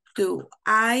do.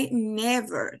 I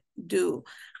never do.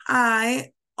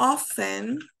 I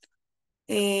often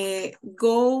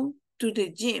go to the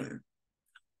gym.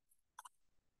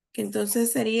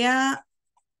 Entonces sería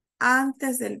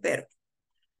antes del verbo.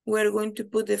 We're going to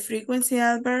put the frequency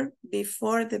adverb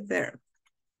before the verb.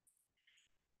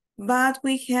 But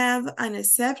we have an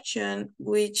exception,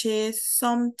 which is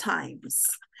sometimes.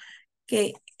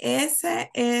 Que ese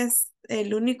es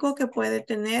el único que puede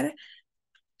tener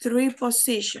 3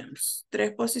 positions,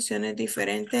 3 posiciones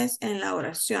diferentes en la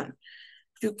oración.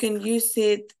 You can use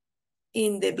it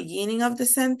in the beginning of the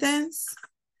sentence.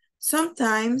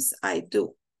 Sometimes I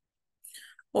do.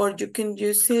 Or you can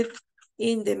use it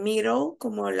in the middle,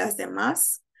 como las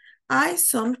demás. I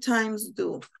sometimes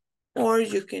do. Or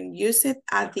you can use it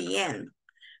at the end.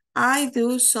 I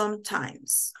do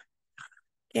sometimes.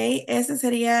 Okay, ese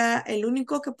sería el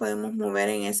único que podemos mover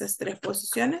en esas 3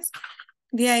 posiciones.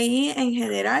 De ahí, en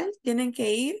general, tienen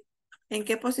que ir. ¿En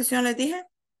qué posición les dije?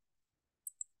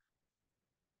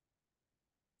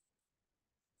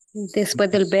 Después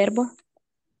del verbo.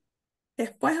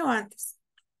 ¿Después o antes?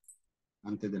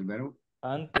 Antes del verbo.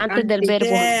 Antes del verbo.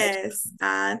 Yes,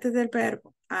 antes del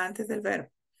verbo. Antes del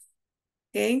verbo.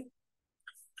 Okay.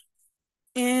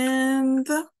 And,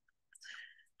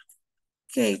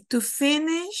 okay, to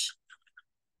finish,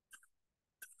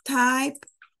 type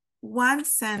one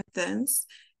sentence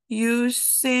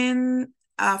using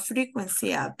a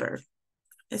frequency adverb.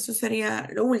 Eso sería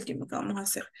lo último que vamos a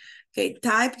hacer. Okay,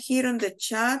 type here on the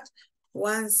chat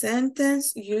one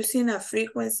sentence using a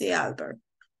frequency adverb.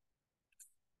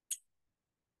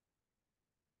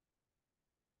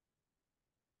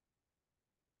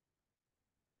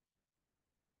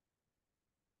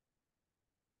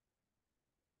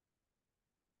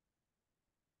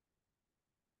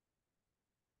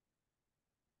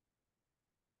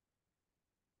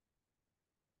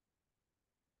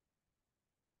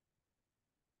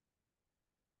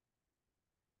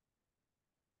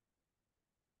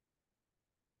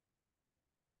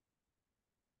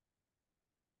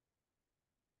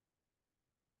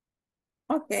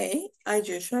 Okay, I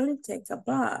usually take a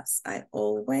bus. I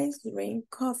always drink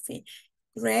coffee.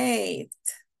 Great.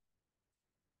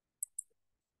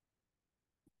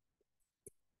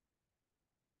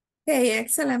 Okay,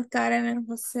 excellent, Karen and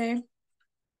Jose.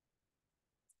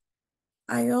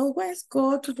 I always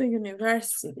go to the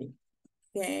university.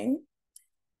 Okay.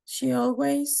 She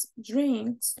always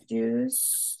drinks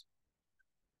juice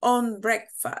on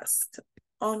breakfast.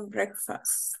 On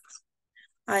breakfast.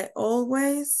 I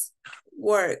always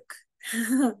work.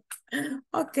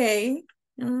 Okay.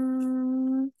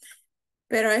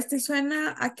 Pero este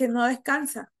suena a que no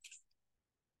descansa.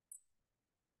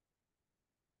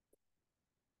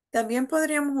 También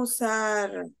podríamos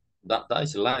usar... That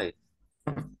is life.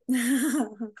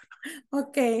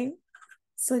 Okay.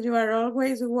 So you are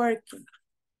always working.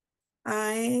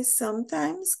 I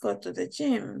sometimes go to the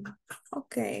gym.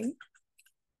 Okay.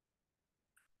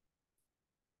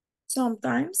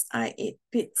 Sometimes I eat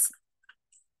pizza.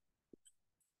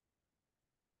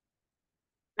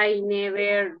 I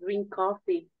never drink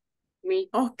coffee. Me.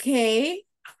 Okay.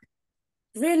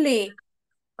 Really?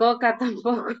 Coca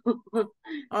tampoco.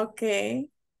 Okay.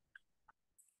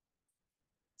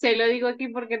 Se lo digo aquí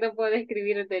porque no puedo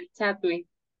escribir del chat.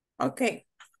 Okay.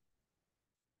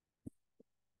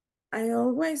 I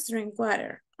always drink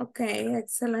water. Okay,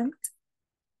 excellent.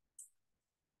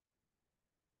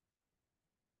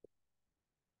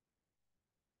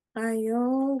 I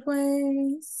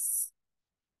always...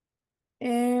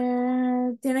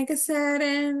 tiene que ser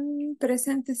en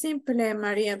presente simple,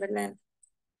 María Belén.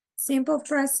 Simple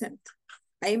present.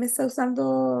 Ahí me está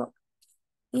usando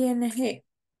ing.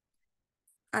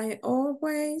 I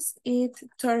always eat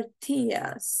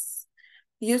tortillas.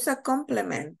 Use a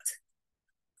complement.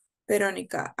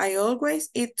 Verónica, I always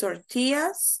eat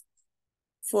tortillas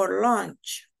for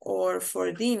lunch or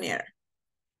for dinner.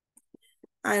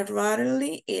 I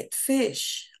rarely eat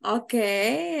fish.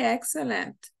 Okay,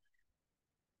 excellent.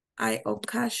 I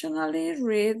occasionally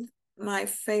read my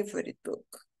favorite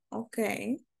book.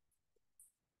 Okay.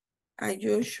 I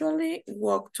usually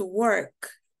walk to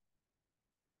work.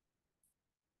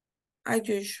 I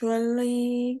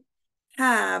usually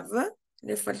have,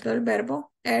 le faltó el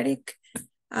verbo, Eric.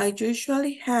 I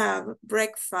usually have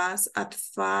breakfast at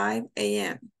 5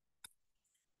 a.m.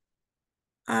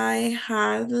 I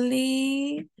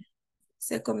hardly,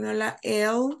 se comió la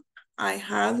L. I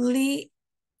hardly,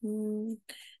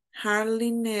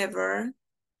 hardly never,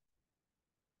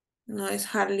 no es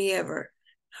hardly ever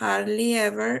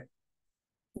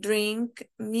drink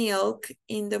milk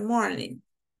in the morning.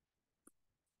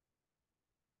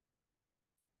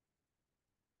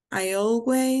 I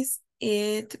always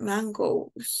eat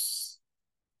mangoes.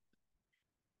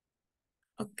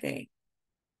 Okay.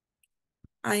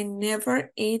 I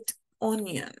never eat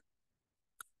onion.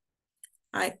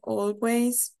 I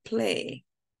always play.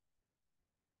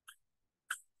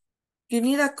 You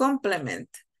need a complement.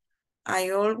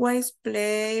 I always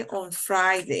play on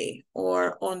Friday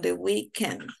or on the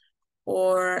weekend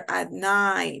or at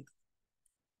night.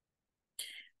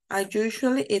 I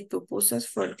usually eat pupusas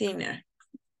for dinner.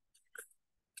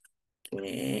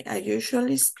 Okay. I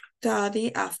usually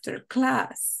study after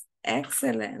class.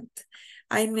 Excellent.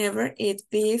 I never eat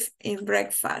beef in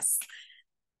breakfast.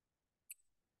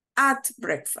 At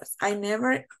breakfast. I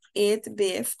never eat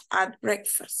beef at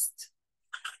breakfast.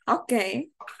 Okay.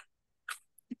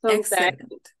 Sometimes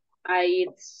Excellent. I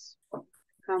eat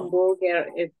hamburger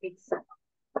and pizza.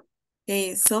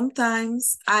 Okay,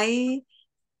 sometimes I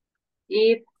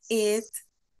Eat eat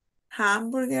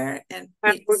hamburger and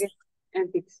Hamburger pizza.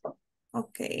 and pizza.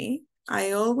 Okay.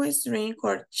 I always drink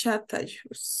horchata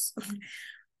juice.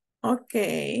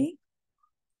 Okay.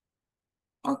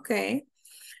 Okay.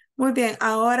 Muy bien.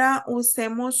 Ahora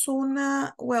usemos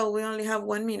una, well, we only have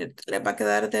 1 minute. Les va a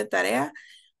quedar de tarea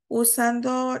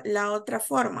usando la otra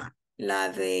forma, la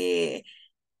de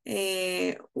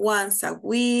once a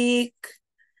week,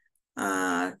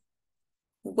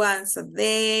 once a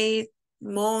day,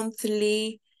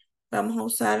 monthly. Vamos a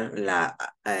usar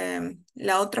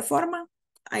la otra forma.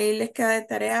 Ahí les queda de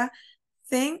tarea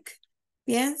think,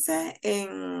 piense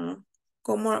en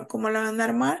cómo la van a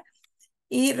armar.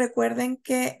 Y recuerden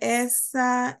que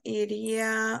esa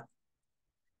iría,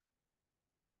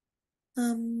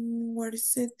 where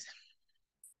is it?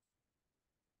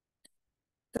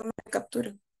 Toma la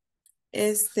captura.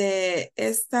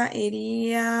 Esta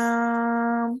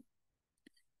iría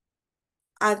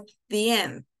at the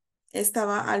end. Esta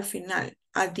va al final.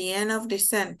 At the end of the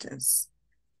sentence.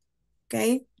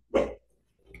 Okay.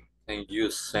 Can you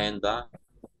send that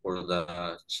for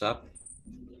the chat?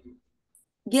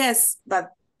 Yes,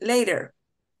 but later.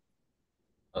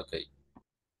 Okay.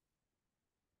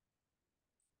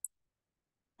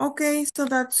 Okay, so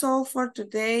that's all for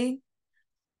today.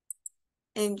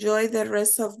 Enjoy the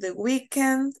rest of the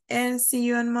weekend and see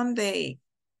you on Monday.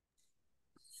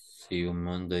 See you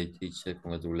Monday, teacher.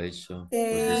 Congratulations for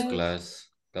this Okay.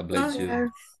 class. God bless you.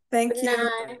 Okay. Thank Good you.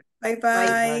 night.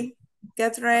 Bye-bye.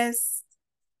 Get rest.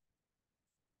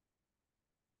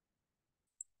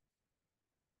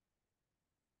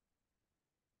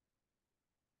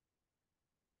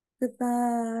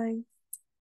 Goodbye.